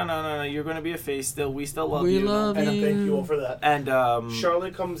like, no, you're going to be a face still. We still love you. We love And you. thank you all for that. And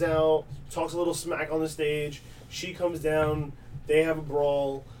Charlotte comes out, talks a little smack on the stage. She comes down. They have a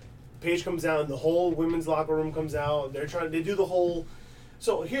brawl. Paige comes out, and the whole women's locker room comes out. They do the whole.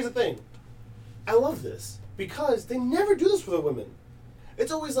 So here's the thing. I love this because they never do this for the women.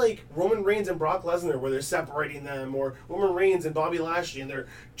 It's always like Roman Reigns and Brock Lesnar where they're separating them, or Roman Reigns and Bobby Lashley and they're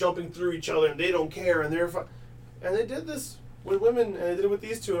jumping through each other and they don't care and and they did this with women and they did it with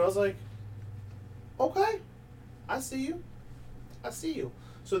these two and I was like, okay, I see you.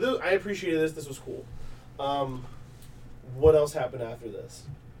 So I appreciated this. This was cool. What else happened after this?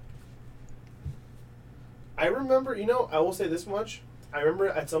 I remember, I will say this much. I remember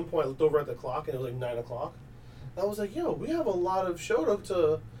at some point I looked over at the clock and it was like 9 o'clock. I was like, we have a lot of show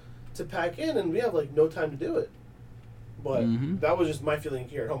to pack in and we have like no time to do it. But that was just my feeling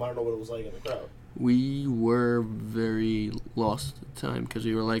here at home. I don't know what it was like in the crowd. We were very lost at the time because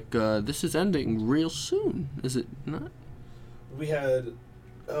we were like, this is ending real soon. Is it not? We had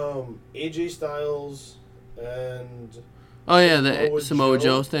AJ Styles and... Oh, yeah, the Samoa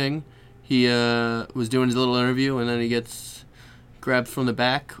Joe thing. He was doing his little interview and then he gets grabbed from the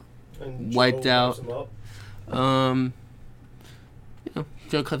back, and wiped Joe out. him up.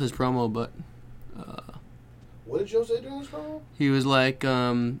 Joe cut his promo, but what did Joe say during his promo? he was like,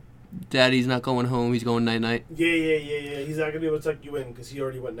 Daddy's not going home, he's going night-night. Yeah. He's not going to be able to tuck you in because he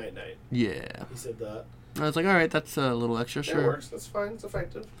already went night-night. Yeah. He said that. I was like, all right, that's a little extra, That sure. works. That's fine. It's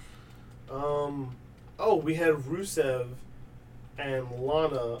effective. oh, we had Rusev and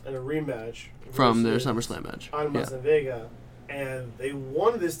Lana in a rematch from their SummerSlam match. Almas and Vega, and they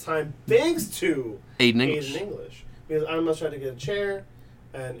won this time thanks to Aiden English. Aiden English. Because Almas tried to get a chair,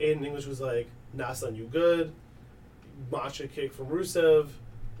 and Aiden English was like, "Nah, son, you good." Matcha kick from Rusev,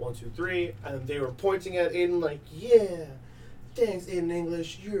 1, 2, 3, and they were pointing at Aiden like, "Yeah, thanks, Aiden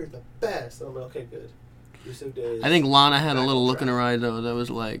English, you're the best." And I'm like, "Okay, good." Rusev did. I think Lana had a little look in her eye though that was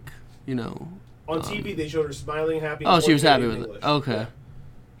like, on TV they showed her smiling, happy. Oh, and she was pointing happy at with Aiden it. English. Okay. Yeah.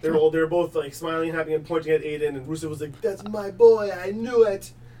 They were both like smiling, happy, and pointing at Aiden, and Rusev was like, "That's my boy, I knew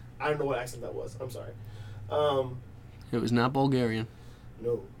it." I don't know what accent that was. I'm sorry. It was not Bulgarian.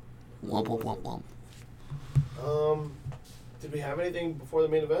 No. Womp womp womp womp. Did we have anything before the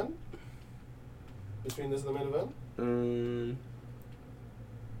main event? Between this and the main event?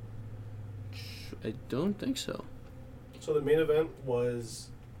 I don't think so. So the main event was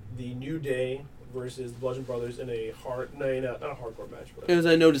the New Day versus Bludgeon Brothers in a not a hardcore match, but It was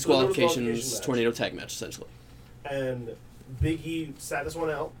a no disqualification disqualifications match. tornado tag match essentially. And Big E sat this one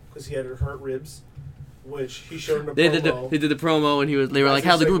out because he had hurt ribs, which he showed in a They promo. did the promo and they were like,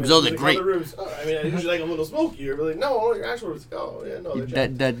 "How the segment. groups? Oh, they're Like, great." "How the ribs?" Oh, I mean, I usually like a little smokier, but like, no, your actual ribs. Oh, yeah, no, they're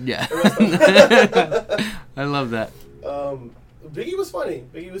jacked. Yeah. I love that. Big E was funny.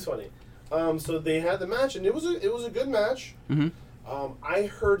 So they had the match, and it was a good match. Mm-hmm. I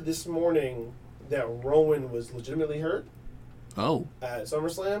heard this morning that Rowan was legitimately hurt Oh, at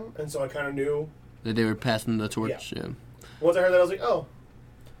SummerSlam, and so I kind of knew. that they were passing the torch. Yeah. Once I heard that, I was like, "Oh,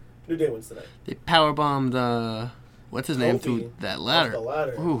 New Day wins tonight." They powerbombed what's his name Kofi through that off ladder. the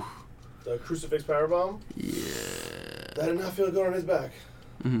ladder. Ooh. The crucifix powerbomb. Yeah. That did not feel good on his back.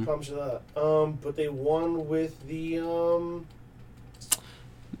 Mm-hmm. Promise you that. But they won with the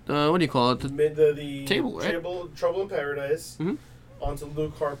What do you call it? the table, right? Trouble in Paradise. Mhm. Onto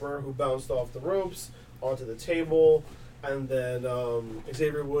Luke Harper, who bounced off the ropes onto the table, and then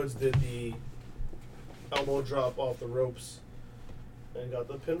Xavier Woods did the elbow drop off the ropes and got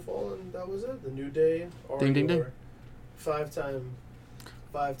the pinfall, and that was it. The New Day are Ding, ding, ding. your five-time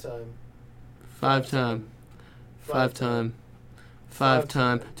Five time.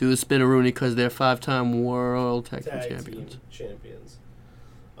 Do the spinneroonie because they're 5-time world tag team champions. champions.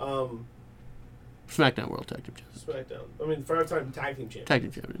 SmackDown World Tag Team Champions. SmackDown. I mean, 5-time tag team champions. Tag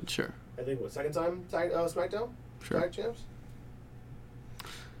team champions, sure. I think second time SmackDown Sure. tag champs.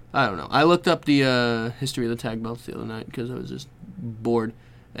 I don't know. I looked up the history of the tag belts the other night because I was just bored,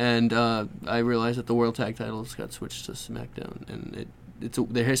 and I realized that the World Tag Titles got switched to SmackDown, and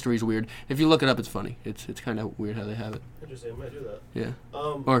their history's weird. If you look it up, it's funny. It's kind of weird how they have it. Interesting. I might do that. Yeah.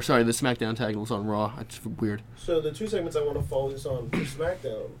 Or sorry, the SmackDown titles on Raw. It's weird. So the two segments I want to focus on for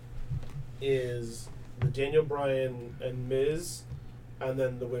SmackDown is the Daniel Bryan and Miz, and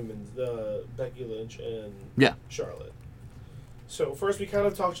then the women's, the Becky Lynch and Charlotte. So first, we talked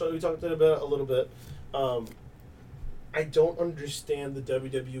about it a little bit. I don't understand the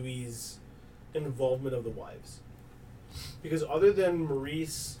WWE's involvement of the wives, because other than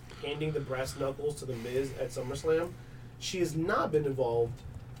Maurice handing the brass knuckles to the Miz at SummerSlam, she has not been involved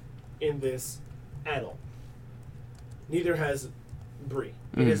in this at all. Neither has Brie.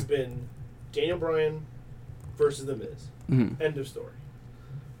 It has been Daniel Bryan versus the Miz. Mm-hmm. End of story.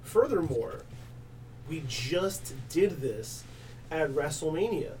 Furthermore, we just did this at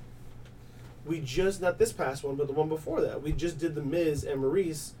WrestleMania. Not this past one, but the one before that. We just did the Miz and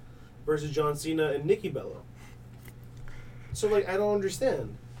Maurice versus John Cena and Nikki Bella. So, I don't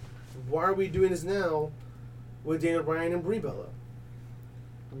understand. Why are we doing this now with Daniel Bryan and Brie Bella?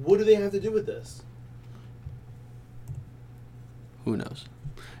 What do they have to do with this? Who knows?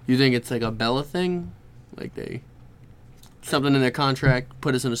 You think it's like a Bella thing? Like something in their contract,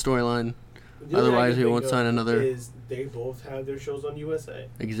 put us in a storyline. The only thing I Otherwise, can we think won't of sign another. Is they both have their shows on USA.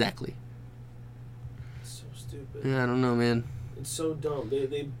 Exactly. It's so stupid. Yeah, I don't know, man. It's so dumb.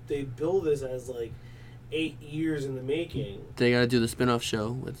 They build this as 8 years in the making. They gotta do the spin-off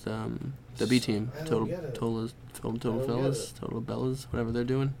show with the B Team, I don't Total get it. Total I don't Fellas, get it. Total Bellas, whatever they're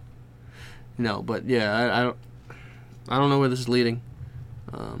doing. No, but yeah, I don't know where this is leading.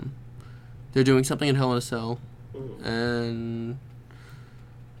 They're doing something in Hell in a Cell, and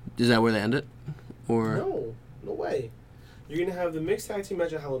is that where they end it, or No way. You're gonna have the mixed tag team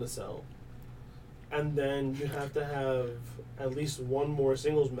match at Hell in a Cell, and then you have to have at least one more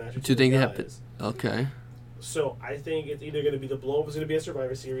singles match. do you think they have to? Okay. So I think it's either going to be the blow up is going to be a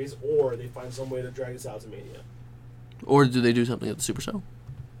Survivor Series, or they find some way to drag this out to Mania. Or do they do something at the Super Show?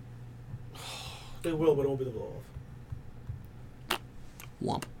 They will, but it won't be the blow off.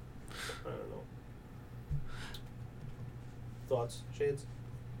 Womp. I don't know. Thoughts, Shades?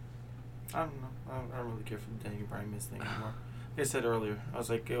 I don't know. I don't really care for the Daniel Bryan Miz thing anymore. Like I said earlier, I was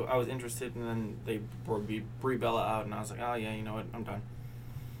like, I was interested, and then they brought Brie Bella out, and I was like, oh yeah, you know what, I'm done.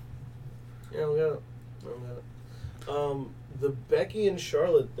 Yeah, we got it. The Becky and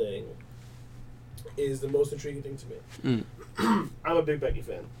Charlotte thing is the most intriguing thing to me. I'm a big Becky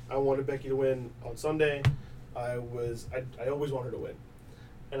fan. I wanted Becky to win on Sunday. I always want her to win.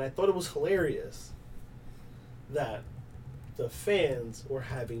 And I thought it was hilarious that the fans were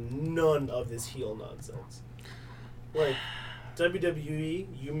having none of this heel nonsense. Like, WWE,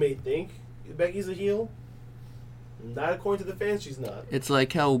 you may think Becky's a heel. Not according to the fans, she's not. It's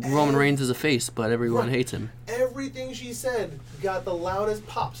like how Roman Reigns is a face, but everyone Right. hates him. Everything she said got the loudest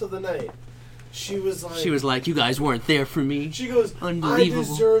pops of the night. She was like, you guys weren't there for me. she goes, Unbelievable. I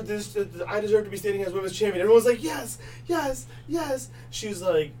deserve this. I deserve to be standing as women's champion. Everyone's like, yes, yes, yes. She was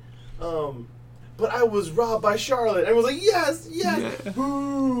like, but I was robbed by Charlotte. Everyone's like, yes, yes, Yeah.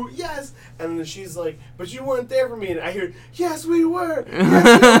 boo, yes. And then she's like, but you weren't there for me. And I hear, yes, we were.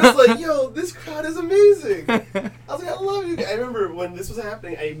 Yes. I was like, yo, this crowd is amazing. I was like, I love you guys. I remember when this was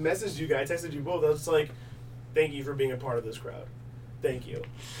happening, I messaged you guys, I texted you both. I was just like, thank you for being a part of this crowd. Thank you.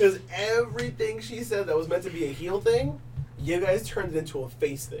 Because everything she said that was meant to be a heel thing, you guys turned it into a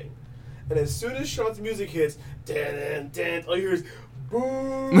face thing. And as soon as Sean's music hits, dan, dan, all you hear is,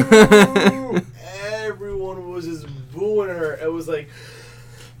 boo! Everyone was just booing her. It was like,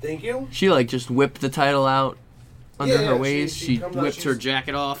 thank you. She like just whipped the title out under Yeah, her waist. she She comes out, whipped her she's-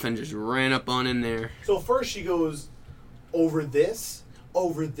 jacket off and just ran up on in there. So first she goes, over this.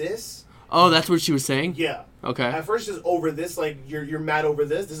 Oh, that's what she was saying? Yeah. Okay. At first she's over this, like, you're mad over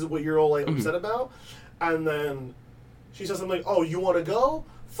this. This is what you're all, like, upset about. And then she says something like, oh, you want to go?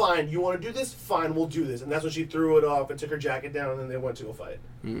 Fine. You want to do this? Fine, we'll do this. And that's when she threw it off and took her jacket down, and then they went to a fight.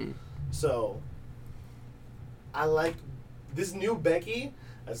 So, I like this new Becky.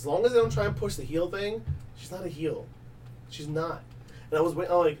 As long as they don't try and push the heel thing, she's not a heel. She's not. And I was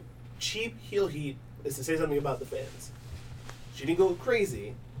waiting, like, cheap heel heat is to say something about the fans. She didn't go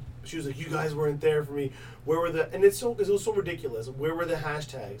crazy. She was like, you guys weren't there for me. Where were the... And it was so ridiculous. Where were the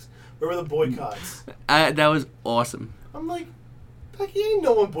hashtags? Where were the boycotts? That was awesome. I'm like, Becky, ain't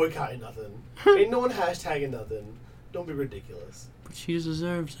no one boycotting nothing. Ain't no one hashtagging nothing. Don't be ridiculous. But she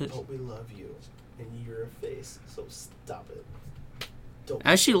deserves it. But we love you. And you're a face. So stop it. Don't.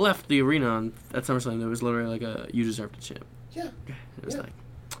 As she left the arena at SummerSlam, there was literally like a "You deserve the champ." Yeah. It was Yeah. like,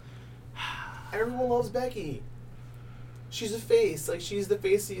 Everyone loves Becky. She's a face. Like, she's the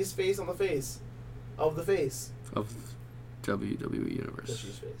faciest face on the face. Of the face. of WWE Because Universe.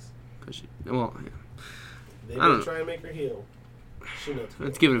 she's face. Well, yeah. They I don't may know. try and make her heel. She knows.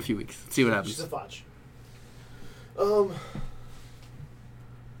 Let's give it a few weeks. See what She's happens. a fotch.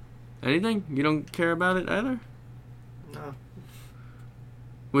 Anything? You don't care about it either? No.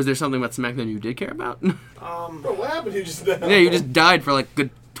 Was there something about SmackDown you did care about? Bro, what happened to you just now? Yeah, you just died for like a good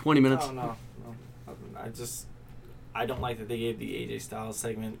 20 minutes. No. I don't like that they gave the AJ Styles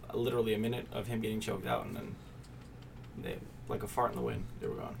segment literally a minute of him getting choked out, and then they, like a fart in the wind, they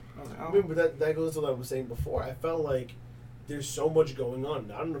were gone. I was like, I oh. mean, but that goes to what I was saying before. I felt like there's so much going on.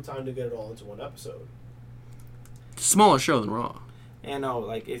 Not enough time to get it all into one episode. Smaller show than Raw. And no,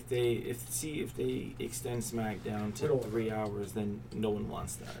 like if they extend SmackDown We to don't want 3 hours, then no one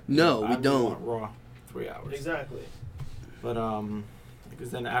wants that. No, I we really don't. want Raw 3 hours. Exactly. But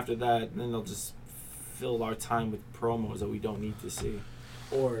because then after that, then they'll just fill our time with promos that we don't need to see.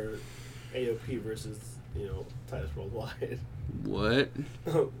 Or AOP versus, Titus Worldwide. What?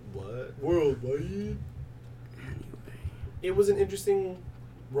 What? Worldwide? Anyway. It was an interesting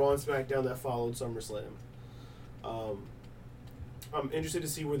Raw and SmackDown that followed SummerSlam. I'm interested to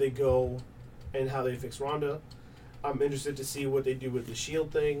see where they go and how they fix Ronda. I'm interested to see what they do with the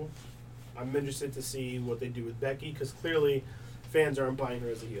Shield thing. I'm interested to see what they do with Becky, because clearly fans aren't buying her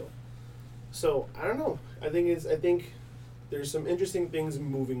as a heel. So I don't know. I think there's some interesting things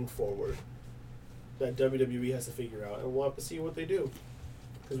moving forward that WWE has to figure out, and we'll have to see what they do,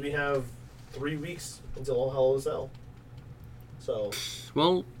 because we have 3 weeks until All Hell in a Cell. So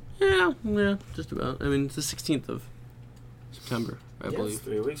Well, yeah, just about. I mean, it's the 16th of September, I Yes. It's believe.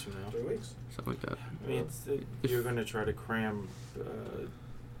 3 weeks from now. 3 weeks. Something like that. I mean, you're gonna try to cram.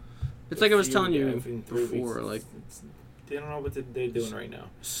 It's like I was feud telling you in 3 before, weeks. like, They don't know what they're doing right now.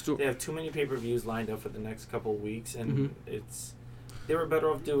 They have too many pay-per-views lined up for the next couple of weeks, and they were better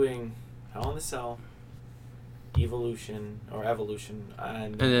off doing Hell in a Cell, Evolution,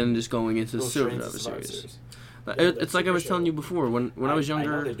 and then just going into the go straight Survivor into Survivor Series. It's like I was telling you before. When I was I know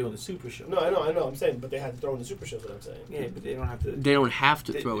younger, they're doing the Super Show. No, I know. I'm saying, but they had to throw in the Super Shows. What I'm saying. Yeah, but they don't have to. they don't have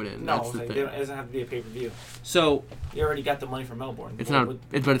to throw it in. No, That's the it thing. doesn't have to be a pay-per-view. So You already got the money from Melbourne. it's not.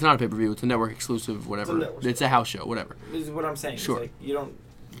 But it's not a pay-per-view. It's a network exclusive. Whatever. network It's a house show. Whatever. This is what I'm saying. Sure. It's like you don't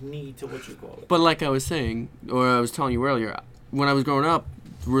need to what you call it. But like I was saying, or I was telling you earlier, when I was growing up,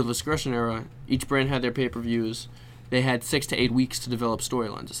 the Ruthless Aggression era, each brand had their pay-per-views. They had 6 to 8 weeks to develop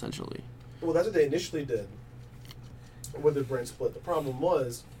storylines, essentially. Well, that's what they initially did with the brand split. The problem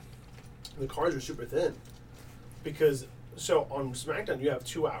was the cards were super thin because so on SmackDown you have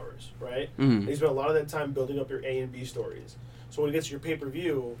 2 hours, right? Mhm. And you spend a lot of that time building up your A and B stories. So when it gets to your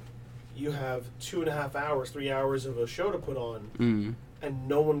pay-per-view, you have 2.5 hours, 3 hours of a show to put on, Mm. and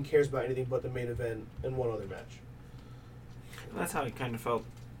no one cares about anything but the main event and one other match. That's how it kind of felt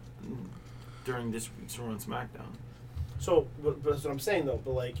during this week's Raw and SmackDown. So, but that's what I'm saying though.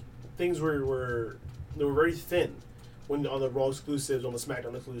 But like things were they were very thin when on the Raw exclusives, on the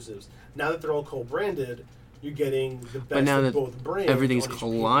SmackDown exclusives. Now that they're all co-branded, you're getting the best But now of that both brands. everything's on each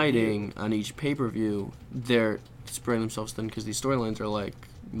colliding on each pay-per-view, they're spreading themselves thin because these storylines are like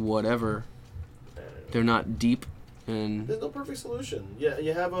whatever. pay-per-view. They're not deep, and There's no perfect solution. Yeah,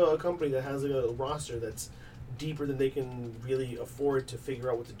 you have a company that has like a roster that's deeper than they can really afford to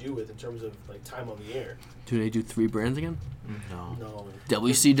figure out what to do with in terms of like time on the air. do they do 3 brands again? No. No.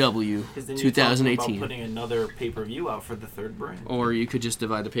 WCW Because then you're talking 2018. about putting another pay-per-view out for the third brand. Or you could just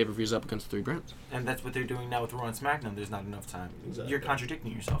divide the pay-per-views up against 3 brands. And that's what they're doing now with Raw and SmackDown. There's not enough time. Exactly. You're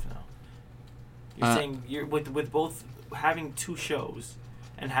contradicting yourself now. You're saying you're with both having 2 shows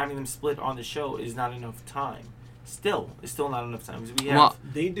and having them split on the show is not enough time. It's still not enough time because we have. Well,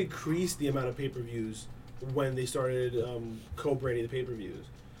 They decreased the amount of pay-per-views when they started co-branding the pay-per-views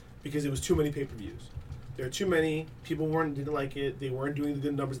because it was too many pay-per-views. There are too many. People didn't like it. They weren't doing the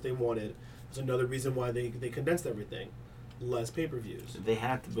good numbers they wanted. That's another reason why they condensed everything. Less pay-per-views. They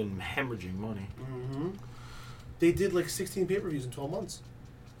had to been hemorrhaging money. Mm-hmm. They did like 16 pay-per-views in 12 months.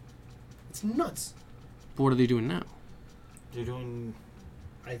 It's nuts. but what are they doing now? They're doing.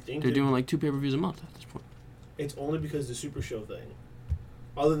 I think They're doing like 2 pay-per-views a month at this point. it's only because of the Super Show thing.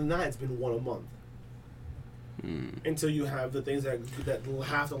 Other than that, it's been 1 a month. Until you have the things that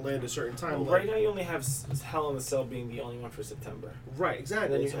have to land a certain time. Well, right now, you only have Hell in a Cell being the only one for September. Right, exactly.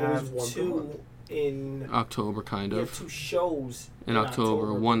 And then you It's always have one per 2 month. in. October, kind You of. have 2 shows In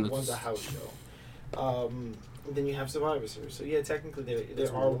October, one one's a that's- house show. Then you have Survivor Series. So yeah, technically That's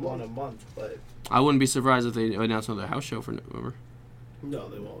there are one one a month, but I wouldn't be surprised if they announced another house show for November. No,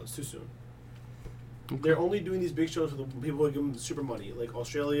 they won't. It's too soon. Okay. They're only doing these big shows for the people who give them super money, like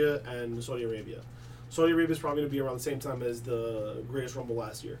Australia and Saudi Arabia. Saudi Arabia is probably going to be around the same time as the Greatest Rumble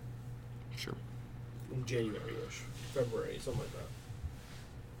last year, Sure. in January-ish, February, something like that.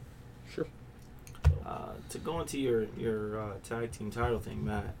 Sure. to go into your tag team title thing,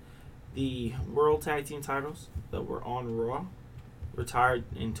 Matt, the World Tag Team titles that were on Raw retired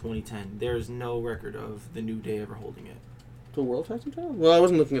in 2010. There's no record of the New Day ever holding it. The World Tag Team title? Well, I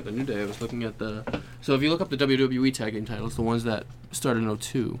wasn't looking at the New Day. I was looking at the... So if you look up the WWE Tag Team titles, the ones that started in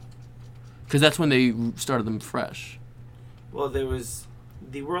 2002, because that's when they started them fresh. Well, there was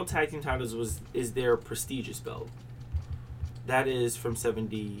the World Tag Team titles is their prestigious belt. That is from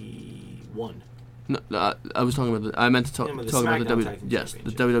 71. No, I was talking about I meant to talk Yeah, but the about SmackDown Tag Team the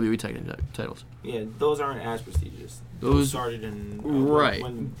Championship. WWE Tag Team titles. Yeah, those aren't as prestigious. Those- started in Right.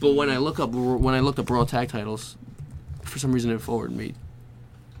 But when I looked up Raw Tag titles, for some reason it forwarded me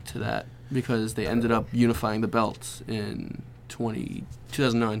to that because they ended up unifying the belts in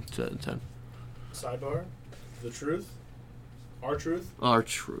 2009, 2010. Sidebar, the truth, our truth, Our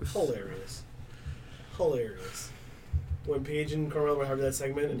truth. hilarious. When Paige and Carmelo were having that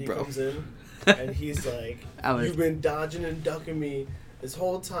segment and he Bro. comes in and he's like, I was- "You've been dodging and ducking me this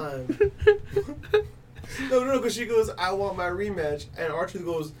whole time." No, because she goes, "I want my rematch," and R-Truth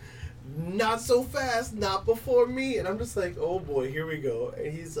goes, "Not so fast, not before me." And I'm just like, "Oh boy, here we go."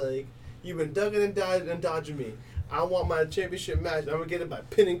 And he's like, "You've been ducking and dodging me. I want my championship match. I'm gonna get it by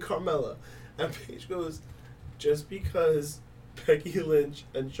pinning Carmella." And Paige goes, "Just because Becky Lynch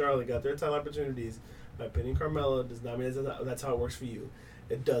and Charlotte got their title opportunities by pinning Carmella does not mean that's how it works for you.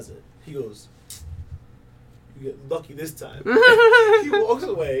 It doesn't." He goes, "You get lucky this time." He walks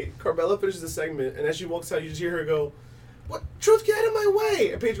away. Carmella finishes the segment, and as she walks out, you just hear her go, "What? Truth, get out of my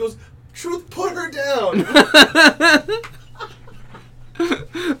way!" And Paige goes, "Truth, put her down."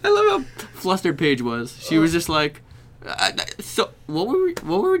 I love how flustered Paige was. She was just like, so what were we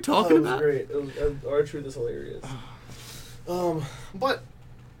talking It was about? great. Our Truth is hilarious. So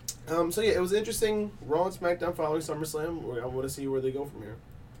yeah, it was interesting. Raw and SmackDown following SummerSlam. I want to see where they go from here.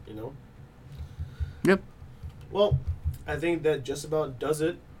 You know. Yep. Well, I think that just about does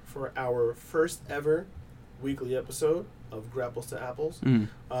it for our first ever weekly episode of Grapples to Apples.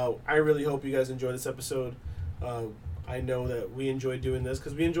 I really hope you guys enjoyed this episode. I know that we enjoy doing this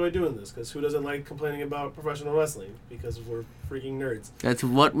because we enjoy doing this, because who doesn't like complaining about professional wrestling? Because we're freaking nerds. That's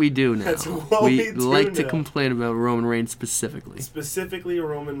what we do now. That's what we do like to now. complain about Roman Reigns specifically. Specifically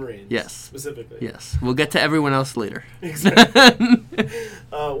Roman Reigns. Yes. Specifically. Yes. We'll get to everyone else later. Exactly.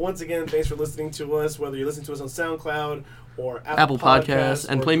 Once again, thanks for listening to us, whether you're listening to us on SoundCloud or Apple Podcasts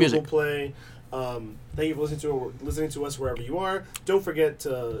and or Play Google Music. Play. Thank you for listening to us wherever you are. Don't forget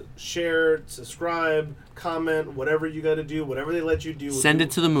to share, subscribe, comment, whatever you got to do, whatever they let you do. Send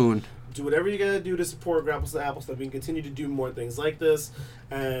it to the moon. Do whatever you got to do to support Grapples to Apples, so that we can continue to do more things like this,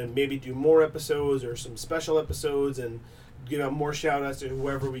 and maybe do more episodes or some special episodes, and give out more shout outs to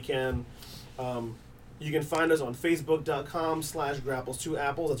whoever we can. You can find us on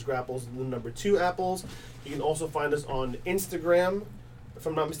Facebook.com/Grapples2Apples. That's Grapples the number 2 Apples. You can also find us on Instagram. If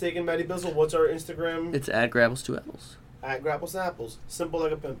I'm not mistaken, Matty Bizzle, what's our Instagram? It's at Grapples2Apples. At Grapples to Apples. Simple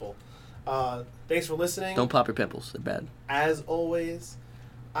like a pimple. Thanks for listening. Don't pop your pimples. They're bad. As always,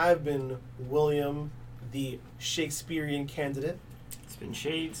 I've been William, the Shakespearean candidate. It's been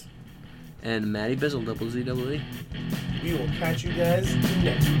Shades. And Matty Bizzle, ZZE. We will catch you guys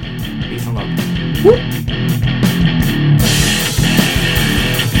next week. Peace and love.